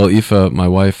 Well, Aoife, my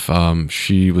wife,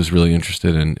 she was really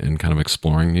interested in kind of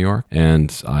exploring New York,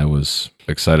 and I was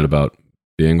excited about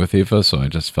being with Aoife, so I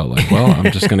just felt like, well,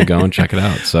 I'm just going to go and check it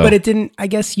out. So, but it didn't. I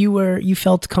guess you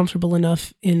felt comfortable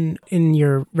enough in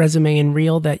your resume and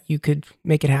reel that you could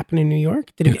make it happen in New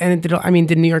York.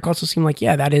 Did New York also seem like,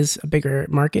 that is a bigger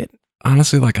market?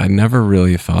 Honestly, I never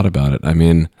really thought about it. I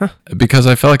mean, because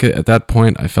I felt like at that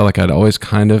point, I felt like I'd always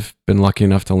kind of been lucky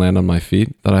enough to land on my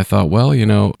feet, that I thought, well,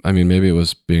 maybe it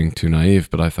was being too naive,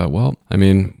 but I thought, well,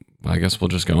 I guess we'll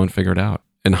just go and figure it out.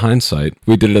 In hindsight,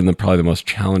 we did it in probably the most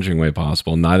challenging way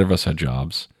possible. Neither of us had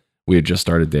jobs. We had just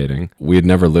started dating. We had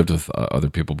never lived with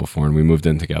other people before, and we moved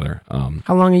in together.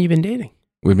 How long have you been dating?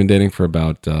 We've been dating for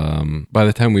about, by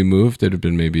the time we moved, it had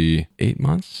been maybe 8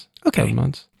 months. Okay. 7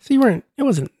 months. So it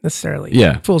wasn't necessarily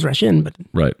Fool's Rush in, but...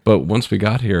 Right. But once we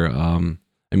got here,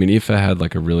 Aoife had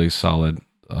like a really solid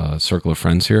circle of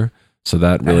friends here. So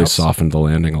that really softened the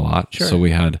landing a lot. Sure.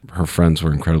 So her friends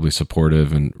were incredibly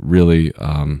supportive and really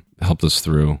helped us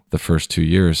through the first 2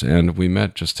 years. And we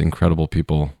met just incredible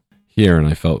people here. And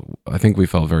I think we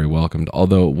felt very welcomed.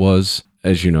 Although it was,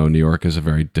 as you know, New York is a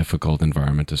very difficult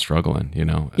environment to struggle in,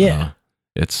 Yeah.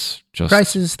 it's just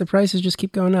the prices just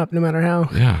keep going up no matter how.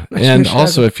 Yeah. much And you're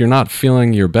also, struggling. if you're not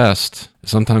feeling your best,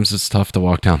 sometimes it's tough to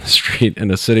walk down the street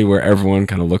in a city where everyone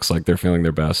kind of looks like they're feeling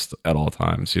their best at all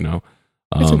times, you know?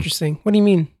 That's interesting. What do you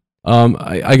mean?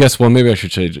 I guess, well, maybe I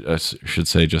should say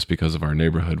just because of our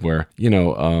neighborhood where,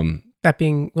 That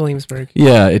being Williamsburg.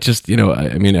 yeah, it just,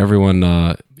 I mean,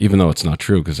 everyone, even though it's not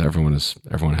true because everyone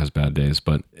has bad days,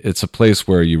 but it's a place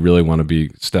where you really want to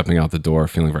be stepping out the door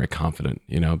feeling very confident,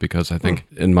 because I think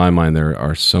in my mind, there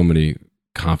are so many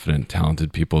confident,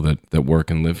 talented people that work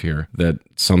and live here that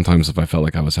sometimes if I felt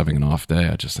like I was having an off day,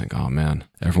 I just think, oh man,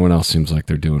 everyone else seems like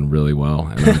they're doing really well.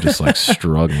 And I'm just like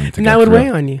struggling to And get that would through. weigh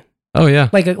on you. Oh yeah.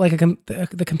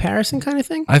 The comparison kind of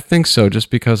thing? I think so, just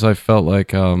because I felt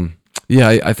like,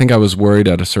 I think I was worried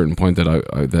at a certain point that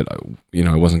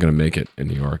I wasn't going to make it in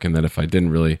New York, and that if I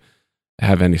didn't really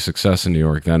have any success in New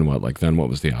York, then what? Like, then what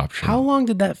was the option? How long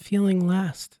did that feeling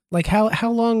last? Like,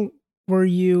 how long were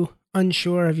you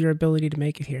unsure of your ability to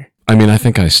make it here? I mean, I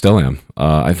think I still am.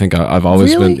 I think I've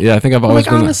always Really? been. Yeah, I think I've always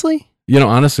been. Honestly?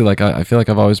 Honestly, like I feel like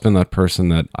I've always been that person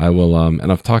that I will,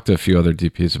 and I've talked to a few other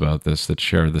DPs about this that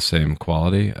share the same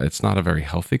quality. It's not a very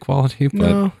healthy quality, but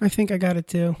No, I think I got it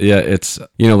too. yeah, it's,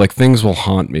 like things will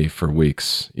haunt me for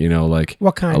weeks, like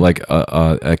What kind? like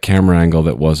a camera angle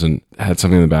that had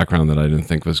something in the background that I didn't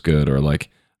think was good, or like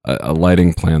a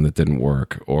lighting plan that didn't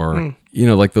work, or,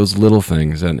 like those little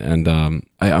things. And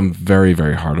I'm very,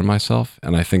 very hard on myself.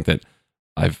 And I think that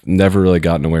I've never really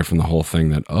gotten away from the whole thing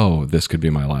that, oh, this could be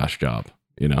my last job,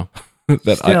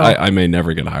 that Still. I may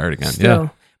never get hired again. Still. Yeah.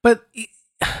 But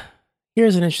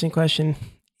here's an interesting question.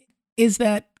 Is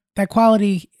that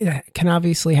quality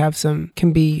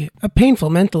can be a painful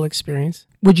mental experience.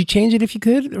 Would you change it if you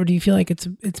could? Or do you feel like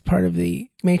it's part of the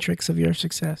matrix of your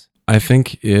success? I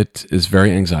think it is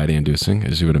very anxiety inducing,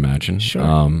 as you would imagine.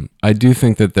 Sure. I do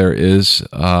think that there is,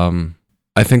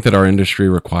 I think that our industry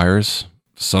requires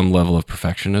some level of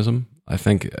perfectionism. I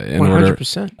think in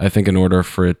 100%. order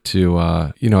for it to,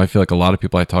 I feel like a lot of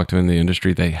people I talk to in the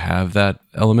industry, they have that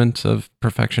element of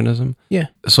perfectionism. Yeah.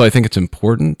 So I think it's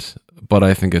important, but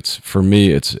I think for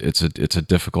me, it's a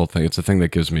difficult thing. It's a thing that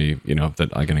gives me, that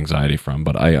I get anxiety from,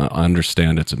 but I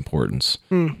understand its importance,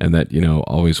 and that,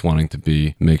 always wanting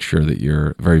to make sure that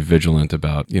you're very vigilant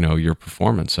about, your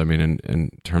performance. I mean, in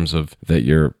terms of that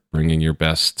you're bringing your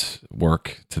best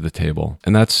work to the table.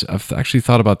 And I've actually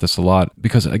thought about this a lot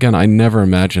because, again, I never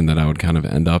imagined that I would kind of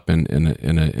end up in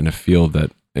a field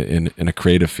that, in a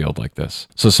creative field like this.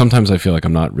 So sometimes I feel like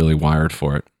I'm not really wired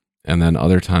for it. And then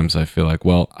other times I feel like,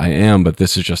 well, I am, but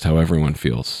this is just how everyone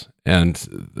feels. And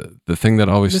the thing that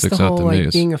always sticks out to me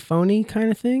is being a phony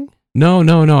kind of thing. No.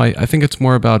 I think it's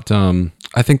more about,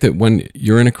 I think that when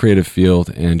you're in a creative field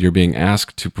and you're being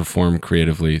asked to perform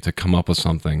creatively, to come up with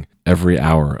something every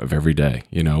hour of every day,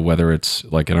 whether it's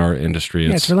like in our industry,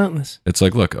 it's relentless. It's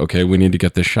like, look, okay, we need to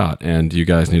get this shot and you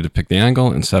guys need to pick the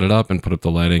angle and set it up and put up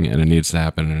the lighting, and it needs to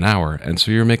happen in an hour. And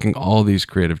so you're making all these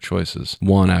creative choices,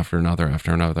 one after another,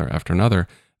 after another, after another,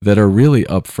 that are really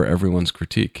up for everyone's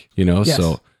critique, Yes.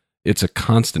 So it's a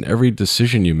constant. Every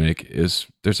decision you make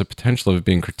there's a potential of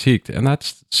being critiqued, and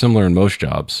that's similar in most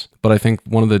jobs. But I think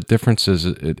one of the differences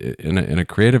in a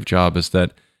creative job is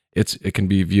that it can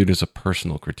be viewed as a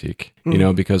personal critique,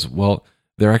 because, well,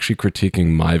 they're actually critiquing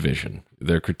my vision.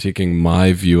 They're critiquing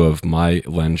my view of my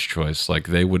lens choice. Like,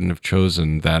 they wouldn't have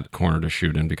chosen that corner to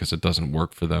shoot in because it doesn't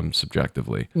work for them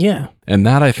subjectively. Yeah. And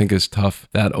that, I think, is tough.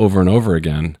 That over and over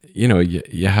again,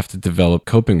 you have to develop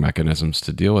coping mechanisms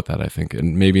to deal with that, I think,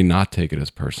 and maybe not take it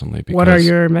as personally. Because, what are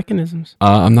your mechanisms?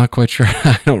 I'm not quite sure.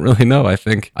 I don't really know. I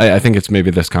think it's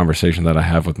maybe this conversation that I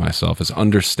have with myself is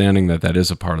understanding that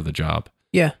is a part of the job.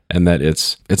 Yeah. And that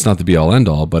it's not the be all end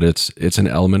all, but it's an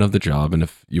element of the job. And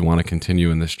if you want to continue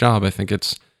in this job, I think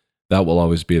that will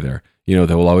always be there.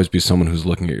 There will always be someone who's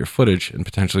looking at your footage and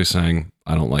potentially saying,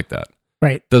 I don't like that.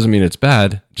 Right. Doesn't mean it's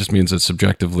bad. It just means that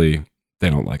subjectively they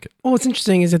don't like it. Well, what's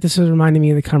interesting is that this is reminding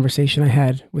me of the conversation I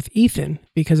had with Ethan,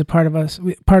 because a part of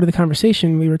the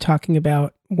conversation, we were talking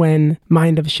about when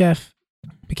Mind of a Chef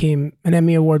became an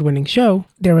Emmy Award-winning show,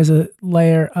 there was a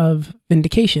layer of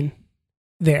vindication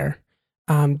there.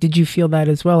 Did you feel that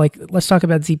as well? Like, let's talk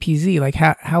about ZPZ. Like,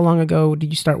 how long ago did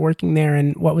you start working there,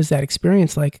 and what was that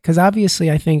experience like? Because obviously,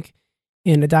 I think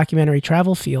in a documentary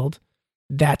travel field,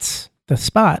 that's the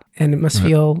spot, and it must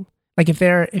feel like if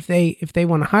they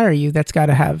want to hire you, that's got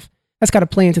to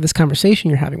play into this conversation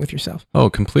you're having with yourself. Oh,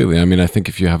 completely. I mean, I think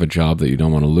if you have a job that you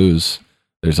don't want to lose,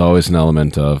 there's always an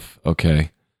element of,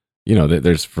 okay,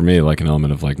 there's for me like an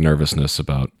element of like nervousness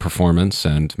about performance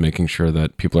and making sure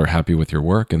that people are happy with your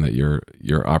work and that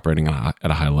you're operating at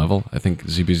a high level. I think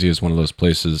ZBZ is one of those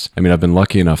places. I mean, I've been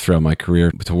lucky enough throughout my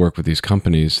career to work with these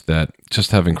companies that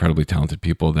just have incredibly talented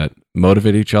people that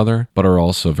motivate each other, but are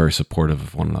also very supportive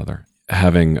of one another.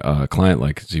 Having a client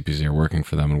like ZBZ or working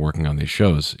for them and working on these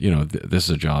shows, this is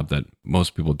a job that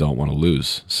most people don't want to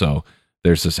lose. So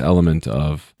there's this element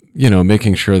of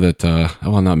making sure that,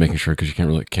 not making sure because you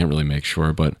can't really make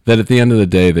sure, but that at the end of the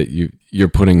day that you're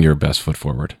putting your best foot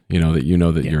forward,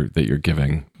 that you're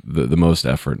giving the most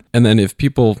effort. And then if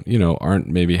people, aren't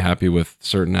maybe happy with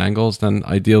certain angles, then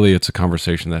ideally it's a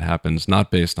conversation that happens not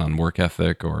based on work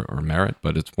ethic or merit,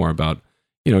 but it's more about,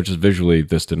 just visually,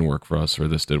 this didn't work for us or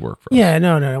this did work for us. Yeah,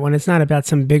 no. When it's not about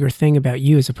some bigger thing about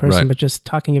you as a person, Right. but just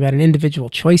talking about an individual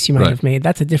choice you might have made,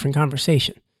 that's a different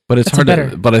conversation. But it's That's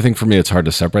hard but I think for me, it's hard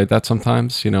to separate that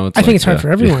sometimes, I think it's hard for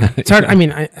everyone. It's hard. I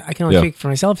mean, I can only speak for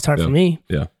myself. It's hard for me.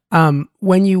 Yeah.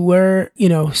 When you were,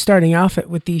 starting off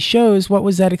with these shows, what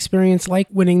was that experience like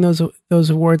winning those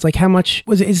awards? Like how much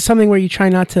is it something where you try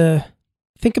not to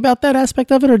think about that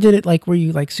aspect of it? Or did it were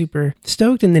you super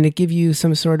stoked and then it give you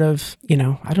some sort of,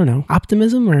 I don't know,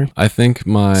 optimism or? I think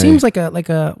Seems like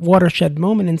a watershed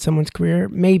moment in someone's career,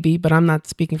 maybe, but I'm not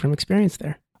speaking from experience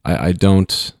there.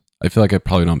 I feel like I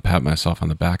probably don't pat myself on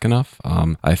the back enough.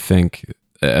 I think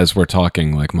as we're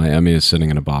talking, like my Emmy is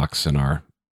sitting in a box in our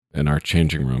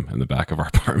changing room in the back of our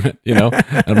apartment,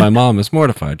 and my mom is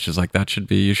mortified. She's like,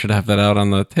 you should have that out on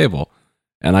the table.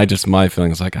 And my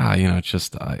feeling is like, it's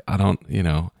just, I don't,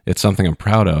 it's something I'm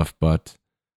proud of, but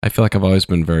I feel like I've always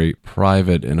been very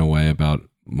private in a way about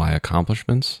my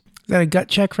accomplishments. Is that a gut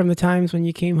check from the times when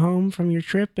you came home from your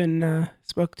trip and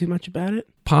spoke too much about it?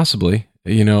 Possibly.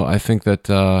 I think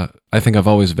that I've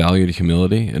always valued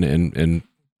humility in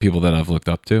people that I've looked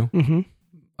up to. Mm-hmm.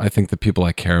 I think the people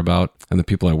I care about and the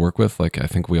people I work with, I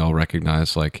think we all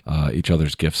recognize each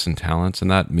other's gifts and talents, and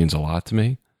that means a lot to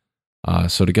me.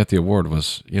 So to get the award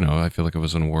was, I feel like it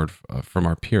was an award from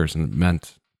our peers, and it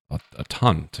meant a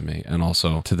ton to me, and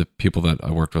also to the people that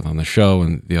I worked with on the show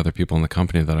and the other people in the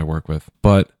company that I work with.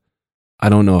 But I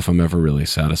don't know if I'm ever really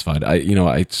satisfied.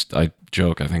 I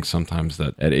joke, I think sometimes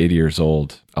that at 80 years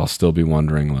old, I'll still be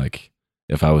wondering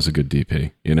if I was a good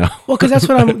DP, Well, because that's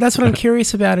what I'm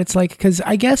curious about. It's because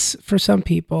I guess for some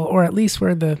people, or at least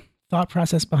where the thought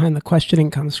process behind the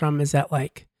questioning comes from, is that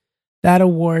that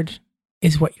award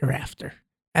is what you're after,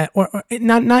 or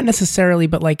not necessarily,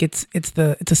 but it's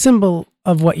a symbol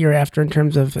of what you're after in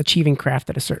terms of achieving craft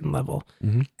at a certain level,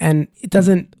 mm-hmm. and it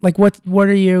doesn't what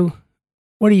are you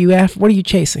after? What are you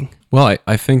chasing? Well,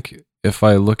 I think if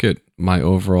I look at my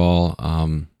overall,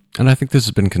 and I think this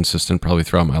has been consistent probably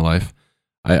throughout my life,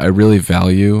 I really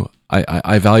value,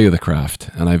 I value the craft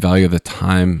and I value the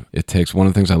time it takes. One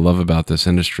of the things I love about this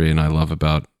industry and I love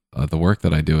about the work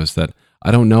that I do is that I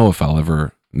don't know if I'll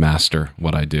ever master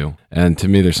what I do. And to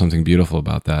me, there's something beautiful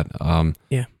about that.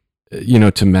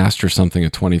 To master something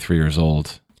at 23 years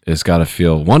old, it's got to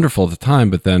feel wonderful at the time,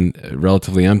 but then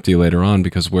relatively empty later on,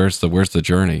 because where's the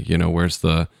journey? Where's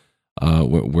the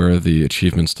where are the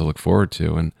achievements to look forward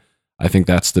to? And I think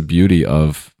that's the beauty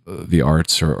of the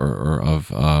arts or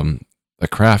of a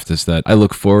craft, is that I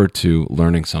look forward to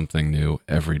learning something new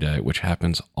every day, which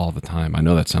happens all the time. I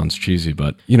know that sounds cheesy,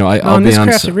 but I'll be on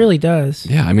craft, it really does.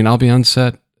 Yeah, I mean, I'll be on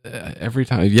set every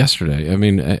time. Yesterday, I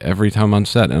mean, every time on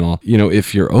set, and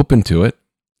if you're open to it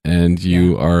and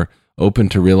you are open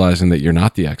to realizing that you're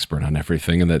not the expert on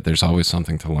everything and that there's always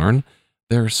something to learn,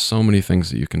 there are so many things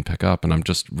that you can pick up. And I'm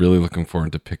just really looking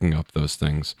forward to picking up those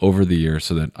things over the years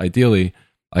so that ideally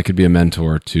I could be a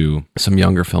mentor to some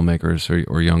younger filmmakers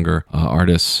or younger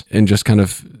artists and just kind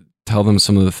of tell them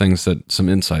some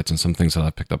insights and some things that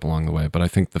I've picked up along the way. But I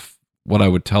think what I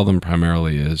would tell them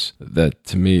primarily is that,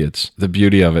 to me, it's the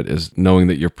beauty of it is knowing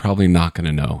that you're probably not going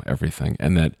to know everything,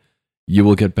 and that you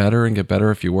will get better and get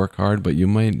better if you work hard, but you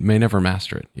may never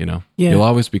master it, Yeah. You'll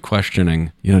always be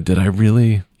questioning, did I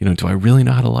really, do I really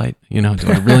know how to light? Do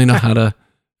I really know how to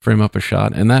frame up a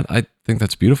shot? And that, I think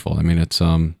that's beautiful. I mean, it's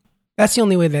that's the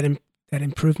only way that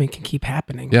improvement can keep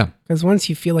happening. Yeah. Because once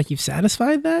you feel like you've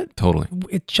satisfied that, totally,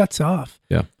 it shuts off.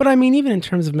 Yeah. But I mean, even in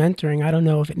terms of mentoring, I don't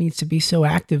know if it needs to be so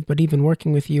active, but even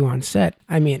working with you on set,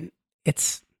 I mean,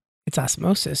 it's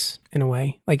osmosis in a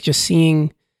way, just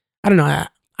seeing, I don't know,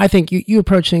 I think you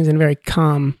approach things in very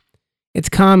calm. It's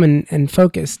calm and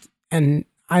focused. And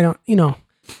I don't,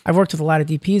 I've worked with a lot of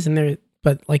DPs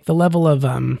but the level of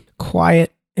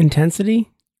quiet intensity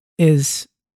is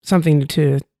something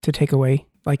to take away.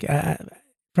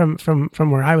 From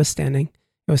where I was standing,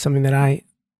 it was something that I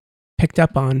picked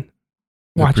up on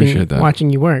watching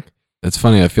you work. It's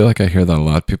funny. I feel like I hear that a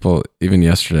lot. People, even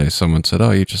yesterday, someone said,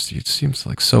 "Oh, you seems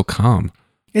like so calm."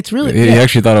 It's really. He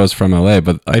actually thought I was from LA,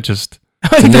 but I just. I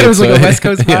thought it was like a West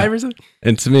Coast vibe or something.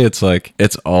 And to me, it's like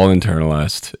it's all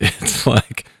internalized. It's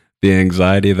like the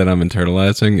anxiety that I'm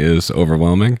internalizing is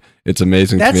overwhelming. It's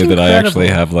amazing to me that I actually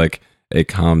have like a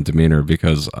calm demeanor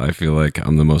because I feel like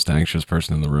I'm the most anxious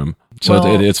person in the room.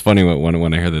 So it's funny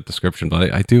when I hear the description,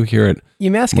 but I do hear it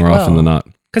more often than not.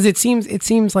 Because it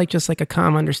seems like just like a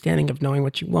calm understanding of knowing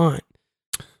what you want.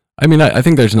 I mean, I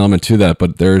think there's an element to that,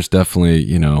 but there's definitely,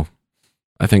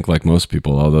 I think like most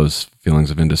people, all those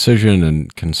feelings of indecision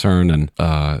and concern and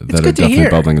that are definitely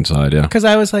bubbling inside. Yeah. Because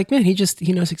I was like, man, he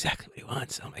knows exactly what he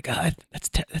wants. Oh my God,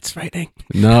 that's frightening.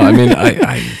 No, I mean,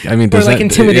 I mean, does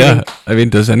intimidating? Yeah. I mean,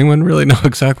 does anyone really know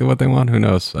exactly what they want? Who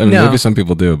knows? I mean, maybe some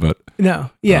people do, but no.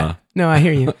 Yeah. No, I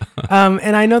hear you.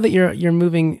 And I know that you're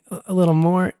moving a little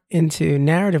more into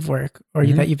narrative work, or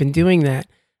that you've been doing that.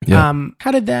 Yeah.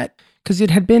 How did that? Because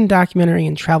it had been documentary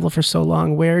and travel for so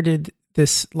long. Where did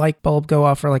this light bulb go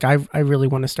off? Or like, I really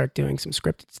want to start doing some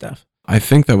scripted stuff. I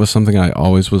think that was something I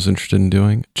always was interested in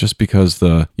doing, just because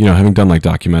having done like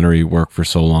documentary work for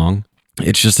so long,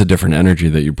 it's just a different energy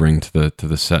that you bring to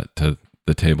the set, to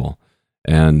the table.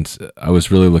 And I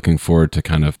was really looking forward to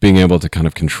kind of being able to kind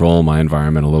of control my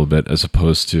environment a little bit, as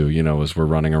opposed to, as we're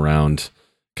running around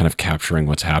kind of capturing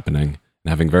what's happening and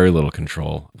having very little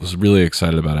control. I was really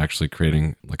excited about actually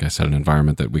creating, like I said, an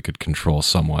environment that we could control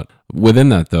somewhat. Within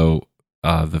that, though,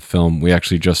 the film, we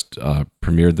actually just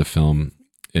premiered the film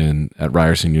at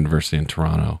Ryerson University in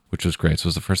Toronto, which was great. So it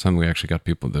was the first time we actually got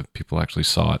people actually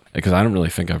saw it, because I don't really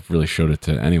think I've really showed it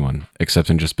to anyone except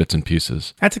in just bits and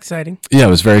pieces. That's exciting. Yeah, it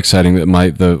was very exciting.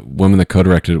 The woman that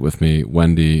co-directed it with me,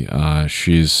 Wendy,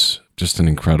 she's just an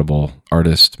incredible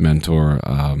artist, mentor.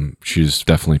 She's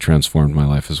definitely transformed my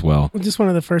life as well. Was this one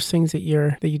of the first things that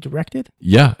you directed?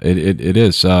 Yeah, it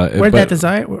is.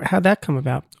 How'd that come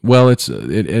about? Well,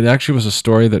 it actually was a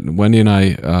story that Wendy and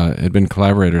I had been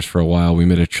collaborators for a while. We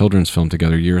made a children's film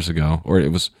together years ago, or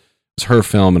it was her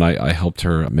film, and I helped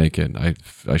her make it.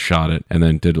 I shot it and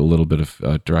then did a little bit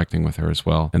of directing with her as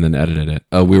well, and then edited it.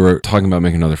 We were talking about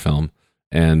making another film,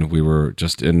 and we were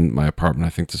just in my apartment. I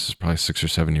think this is probably 6 or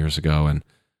 7 years ago, and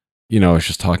I was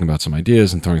just talking about some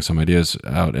ideas and throwing some ideas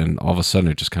out, and all of a sudden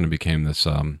it just kind of became this.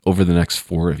 Over the next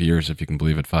 4 years, if you can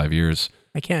believe it, 5 years.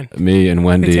 I can. Me and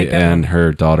Wendy and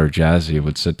her daughter Jazzy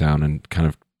would sit down and kind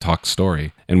of talk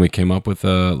story, and we came up with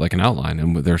an outline,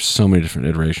 and there's so many different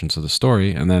iterations of the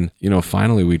story. And then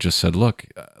finally we just said, look,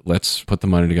 let's put the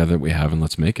money together that we have and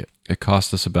let's make it. It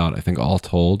cost us about, I think all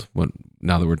told,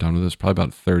 now that we're done with this, probably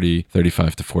about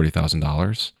 $35,000 to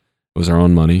 $40,000. It was our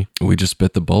own money. We just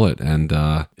bit the bullet, and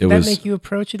Did that make you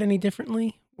approach it any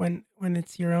differently when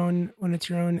it's your own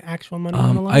actual money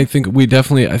on the line? I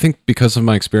think because of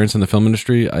my experience in the film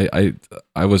industry,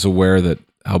 I was aware that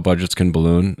how budgets can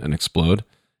balloon and explode.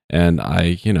 And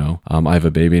I have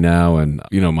a baby now, and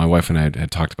my wife and I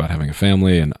had talked about having a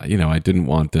family, and I didn't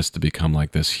want this to become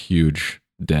like this huge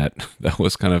debt that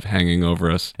was kind of hanging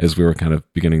over us as we were kind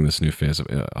of beginning this new phase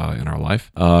in our life.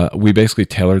 We basically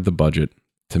tailored the budget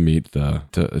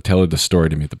tailored the story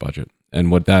to meet the budget. And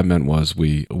what that meant was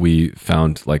we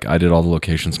found, like, I did all the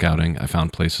location scouting. I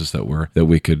found places that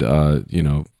we could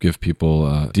give people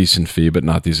a decent fee, but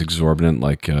not these exorbitant,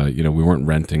 like we weren't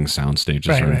renting sound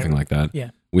stages or anything like that.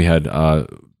 Yeah. We had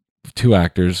 2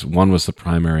 actors. One was the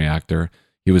primary actor.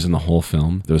 He was in the whole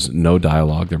film. There was no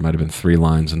dialogue. There might have been 3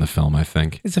 lines in the film, I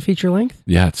think. It's a feature length?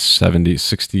 Yeah, it's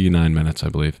 69 minutes, I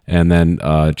believe. And then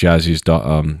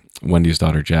Wendy's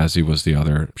daughter, Jazzy, was the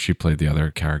other. She played the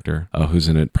other character who's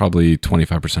in it probably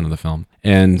 25% of the film.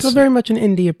 And so very much an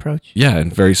indie approach. Yeah,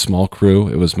 and very small crew.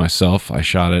 It was myself. I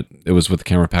shot it. It was with the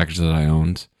camera package that I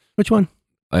owned. Which one?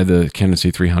 I had the Canon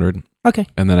C300. Okay.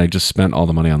 And then I just spent all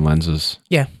the money on lenses.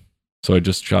 Yeah. So I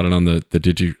just shot it on the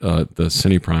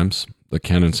Cine Primes, the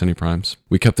Canon Cine Primes.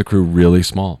 We kept the crew really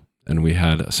small, and we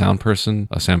had a sound person,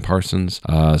 Sam Parsons,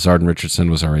 Zarden Richardson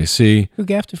was our AC. Who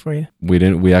gaffed it for you? We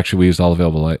didn't. We used all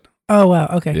available light. Oh wow.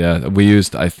 Okay. Yeah, we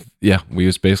used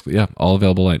basically all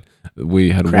available light.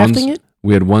 We had crafting it.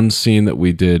 We had one scene that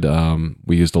we did.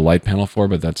 We used a light panel for,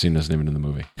 but that scene isn't even in the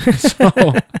movie. So,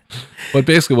 but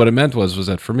basically, what it meant was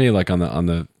that for me, like on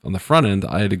the front end,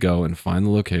 I had to go and find the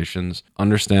locations,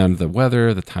 understand the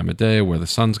weather, the time of day, where the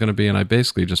sun's going to be, and I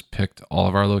basically just picked all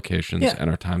of our locations and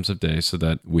our times of day so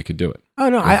that we could do it. Oh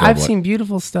no, I've seen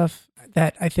beautiful stuff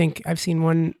that I think I've seen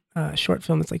one short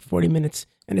film that's like 40 minutes,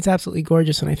 and it's absolutely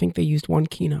gorgeous. And I think they used one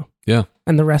Kino. Yeah,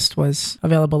 and the rest was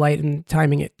available light and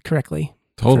timing it correctly.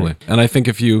 Totally. And I think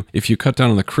if you cut down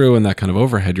on the crew and that kind of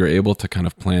overhead, you're able to kind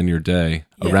of plan your day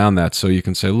around that. So you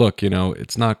can say, look,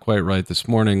 it's not quite right this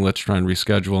morning. Let's try and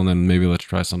reschedule, and then maybe let's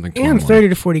try something tomorrow And 30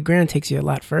 to 40 grand takes you a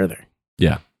lot further.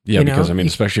 Yeah. Yeah, because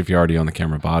especially if you're already on the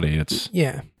camera body, it's...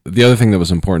 Yeah. The other thing that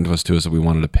was important to us too is that we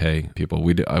wanted to pay people.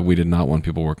 We did not want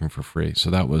people working for free.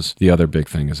 So that was the other big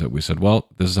thing, is that we said, well,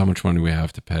 this is how much money we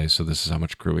have to pay, so this is how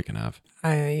much crew we can have.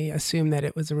 I assume that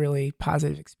it was a really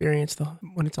positive experience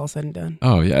when it's all said and done.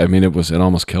 Oh yeah, I mean it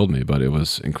almost killed me, but it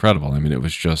was incredible. I mean it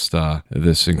was just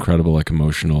this incredible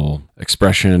emotional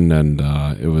expression, and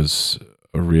it was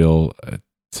a real.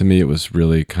 To me, it was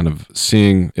really kind of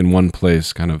seeing in one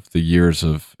place kind of the years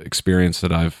of experience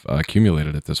that I've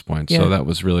accumulated at this point. Yeah. So that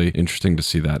was really interesting to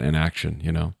see that in action,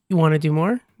 You want to do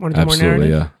more? Want to do Absolutely, more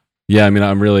narrative? Yeah. I mean,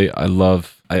 I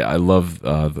love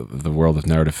the world of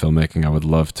narrative filmmaking. I would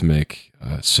love to make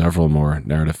several more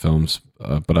narrative films,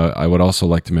 but I would also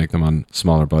like to make them on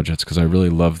smaller budgets, because I really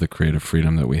love the creative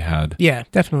freedom that we had. Yeah,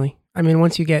 definitely. I mean,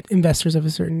 once you get investors of a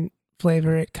certain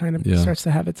flavor, it kind of starts to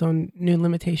have its own new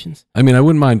limitations. I mean, I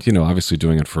wouldn't mind, obviously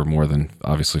doing it for more than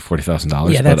obviously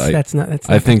 $40,000. Yeah, that's not.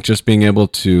 I think just being able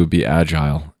to be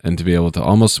agile and to be able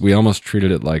to we almost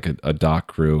treated it like a doc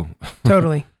crew.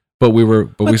 Totally. But we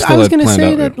still. I was going to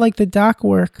say that like the doc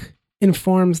work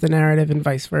informs the narrative and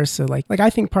vice versa. Like I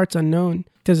think Parts Unknown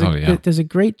does a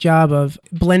great job of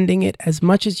blending it as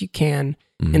much as you can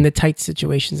in the tight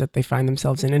situations that they find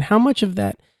themselves in, and how much of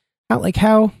that,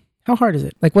 how hard is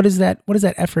it? Like, what is that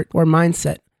effort or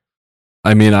mindset?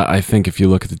 I mean, I think if you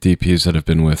look at the DPs that have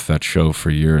been with that show for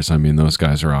years, I mean, those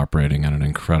guys are operating at an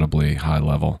incredibly high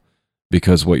level,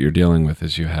 because what you're dealing with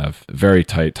is you have very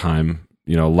tight time,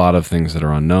 a lot of things that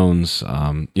are unknowns,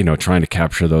 trying to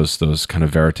capture those kind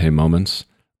of verite moments,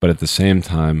 but at the same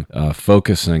time,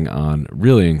 focusing on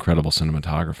really incredible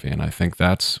cinematography. And I think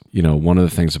that's, one of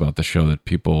the things about the show that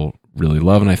people really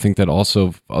love. And I think that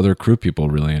also other crew people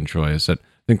really enjoy, is that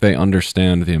I think they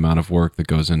understand the amount of work that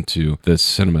goes into the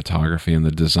cinematography and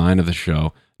the design of the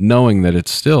show, knowing that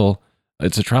it's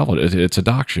a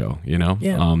doc show,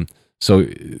 Yeah. So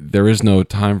there is no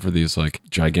time for these like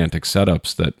gigantic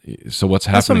setups so what's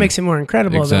happening? That's what makes it more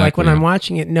incredible. Exactly, like when I'm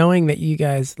watching it, knowing that you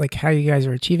guys, like how you guys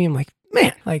are achieving, I'm like,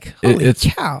 man, like holy it's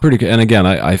cow. Pretty good. And again,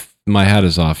 my hat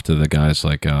is off to the guys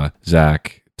like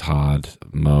Zach, Todd,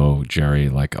 Mo, Jerry,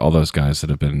 like all those guys that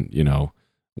have been,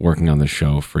 working on the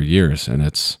show for years. And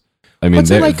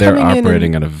they're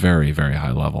operating at a very, very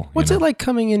high level. What's it like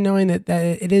coming in knowing that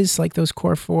it is like those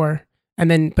core four,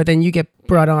 but then you get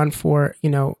brought on for,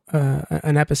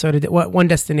 an episode of One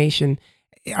Destination.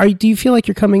 Do you feel like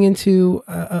you're coming into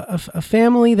a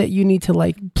family that you need to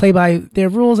like play by their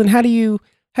rules? And how do you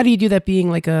do that, being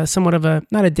like somewhat of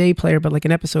not a day player, but like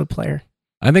an episode player?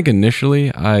 I think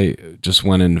initially I just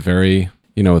went in very,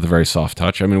 with a very soft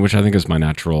touch. I mean, which I think is my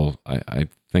natural, I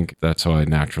think that's how I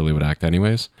naturally would act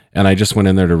anyways. And I just went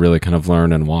in there to really kind of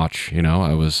learn and watch,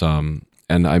 I was, and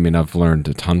I mean, I've learned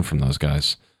a ton from those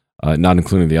guys, not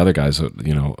including the other guys,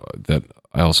 that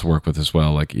I also work with as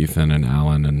well, like Ethan and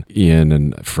Alan and Ian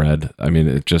and Fred. I mean,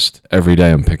 it just, every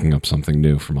day I'm picking up something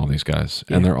new from all these guys.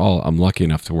 Yeah. And I'm lucky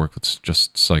enough to work with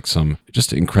just like some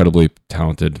just incredibly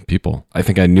talented people. I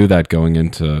think I knew that going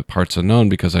into Parts Unknown,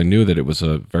 because I knew that it was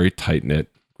a very tight-knit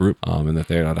group, and that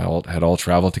they had all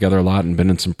traveled together a lot and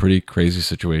been in some pretty crazy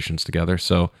situations together.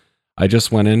 So I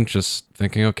just went in just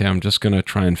thinking, okay, I'm just going to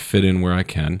try and fit in where I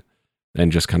can,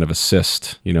 and just kind of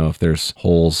assist, if there's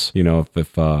holes,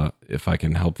 if I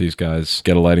can help these guys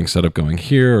get a lighting setup going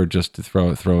here, or just to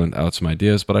throw out some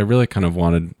ideas. But I really kind of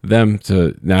wanted them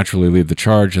to naturally lead the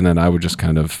charge, and then I would just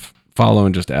kind of follow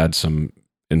and just add some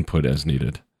input as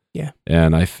needed. Yeah.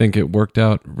 And I think it worked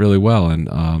out really well.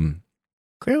 And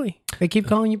clearly they keep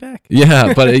calling you back.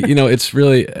 Yeah, but it's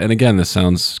really, and again, this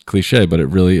sounds cliche, but it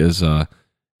really is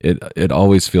It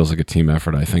always feels like a team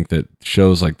effort. I think that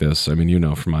shows like this, I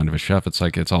mean, from Mind of a Chef, it's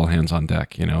like it's all hands on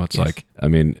deck, It's yes. Like, I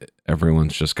mean,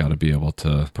 everyone's just got to be able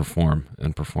to perform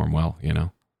and perform well,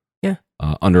 Yeah.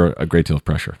 Under a great deal of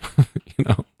pressure,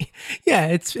 Yeah,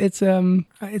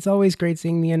 it's always great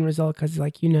seeing the end result, because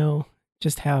like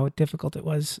just how difficult it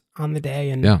was on the day,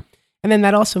 and and then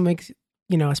that also makes,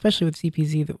 especially with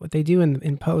CPZ, that what they do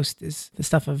in post is the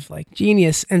stuff of like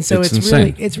genius. And so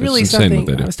it's really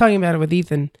something. I was talking about it with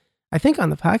Ethan, I think on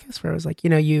the podcast, where I was like,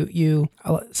 you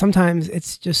sometimes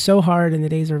it's just so hard and the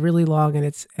days are really long, and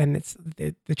it's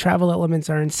the travel elements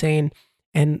are insane,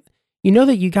 and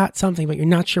that you got something, but you're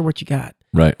not sure what you got.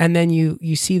 Right. And then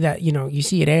you see that, you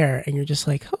see it air, and you're just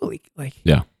like, holy, like,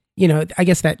 yeah. I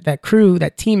guess that crew,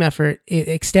 that team effort, it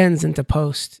extends into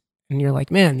post. and you're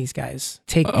like, man, these guys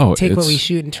take what we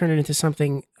shoot and turn it into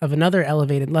something of another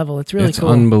elevated level. It's really cool.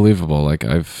 It's unbelievable. Like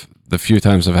the few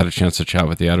times I've had a chance to chat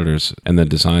with the editors and the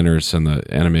designers and the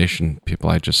animation people,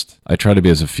 I try to be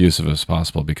as effusive as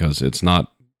possible because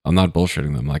I'm not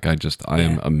bullshitting them. Like I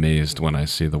am amazed when I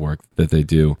see the work that they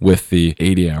do with the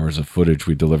 80 hours of footage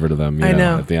we deliver to them. You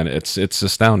know, at the end, it's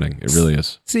astounding. It really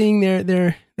is. Seeing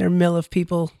their mill of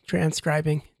people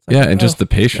transcribing. Like, and just the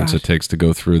patience it takes to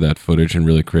go through that footage and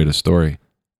really create a story.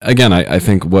 Again, I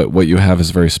think what you have is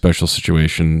a very special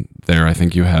situation there. I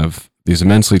think you have these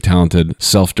immensely talented,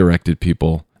 self-directed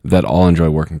people that all enjoy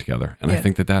working together. And I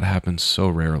think that happens so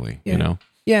rarely, you know?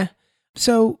 Yeah.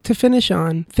 So to finish on,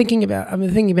 I'm thinking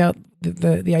about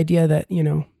the idea that, you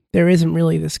know, there isn't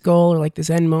really this goal or like this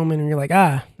end moment and you're like,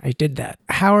 I did that.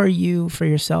 How are you for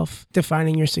yourself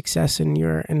defining your success and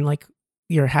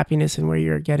your happiness and where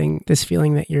you're getting this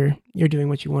feeling that you're doing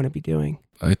what you want to be doing?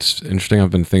 It's interesting. I've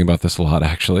been thinking about this a lot,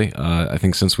 actually. I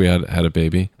think since we had a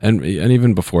baby and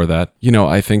even before that, you know,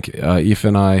 I think Aoife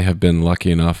and I have been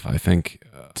lucky enough, I think,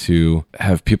 to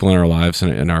have people in our lives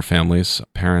and in our families,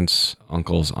 parents,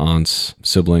 uncles, aunts,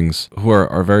 siblings, who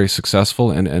are very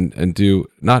successful and do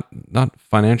not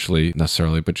financially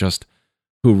necessarily, but just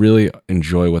who really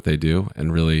enjoy what they do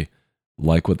and really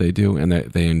like what they do, and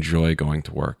they enjoy going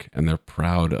to work and they're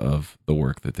proud of the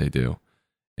work that they do.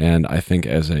 And I think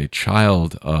as a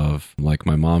child of, like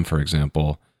my mom, for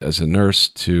example, as a nurse,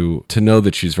 to know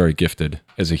that she's very gifted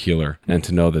as a healer and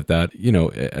to know that, you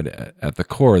know, at the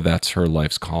core, that's her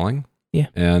life's calling. Yeah.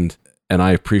 And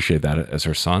I appreciate that as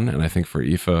her son. And I think for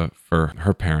Aoife, for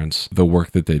her parents, the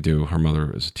work that they do, her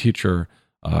mother is a teacher,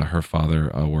 her father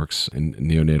works in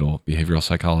neonatal behavioral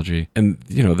psychology. And,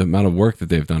 you know, the amount of work that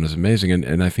they've done is amazing.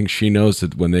 And I think she knows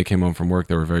that when they came home from work,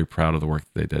 they were very proud of the work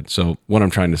that they did. So what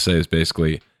I'm trying to say is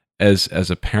basically, as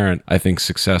a parent, I think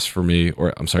success for me,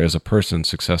 as a person,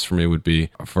 success for me would be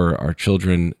for our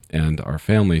children and our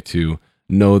family to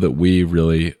know that we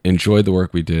really enjoyed the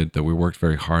work we did, that we worked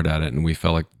very hard at it, and we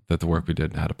felt like that the work we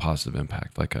did had a positive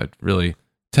impact. Like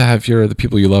to have the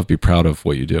people you love be proud of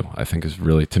what you do, I think is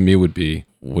really, to me, would be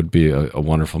a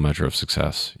wonderful measure of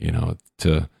success, you know,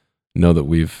 to know that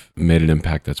we've made an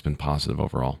impact that's been positive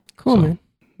overall. Cool, man.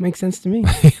 Makes sense to me.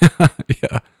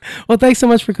 Yeah. Well, thanks so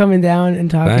much for coming down and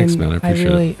talking. Thanks, man. I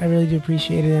appreciate it. I really do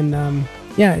appreciate it. And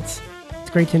it's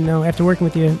great to know. After working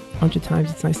with you a bunch of times,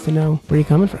 it's nice to know where you're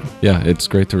coming from. Yeah, it's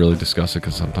great to really discuss it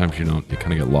because sometimes you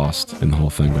kind of get lost in the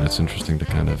whole thing, but it's interesting to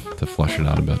to flush it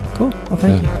out a bit. Cool. Well,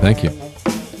 thank you. Thank you.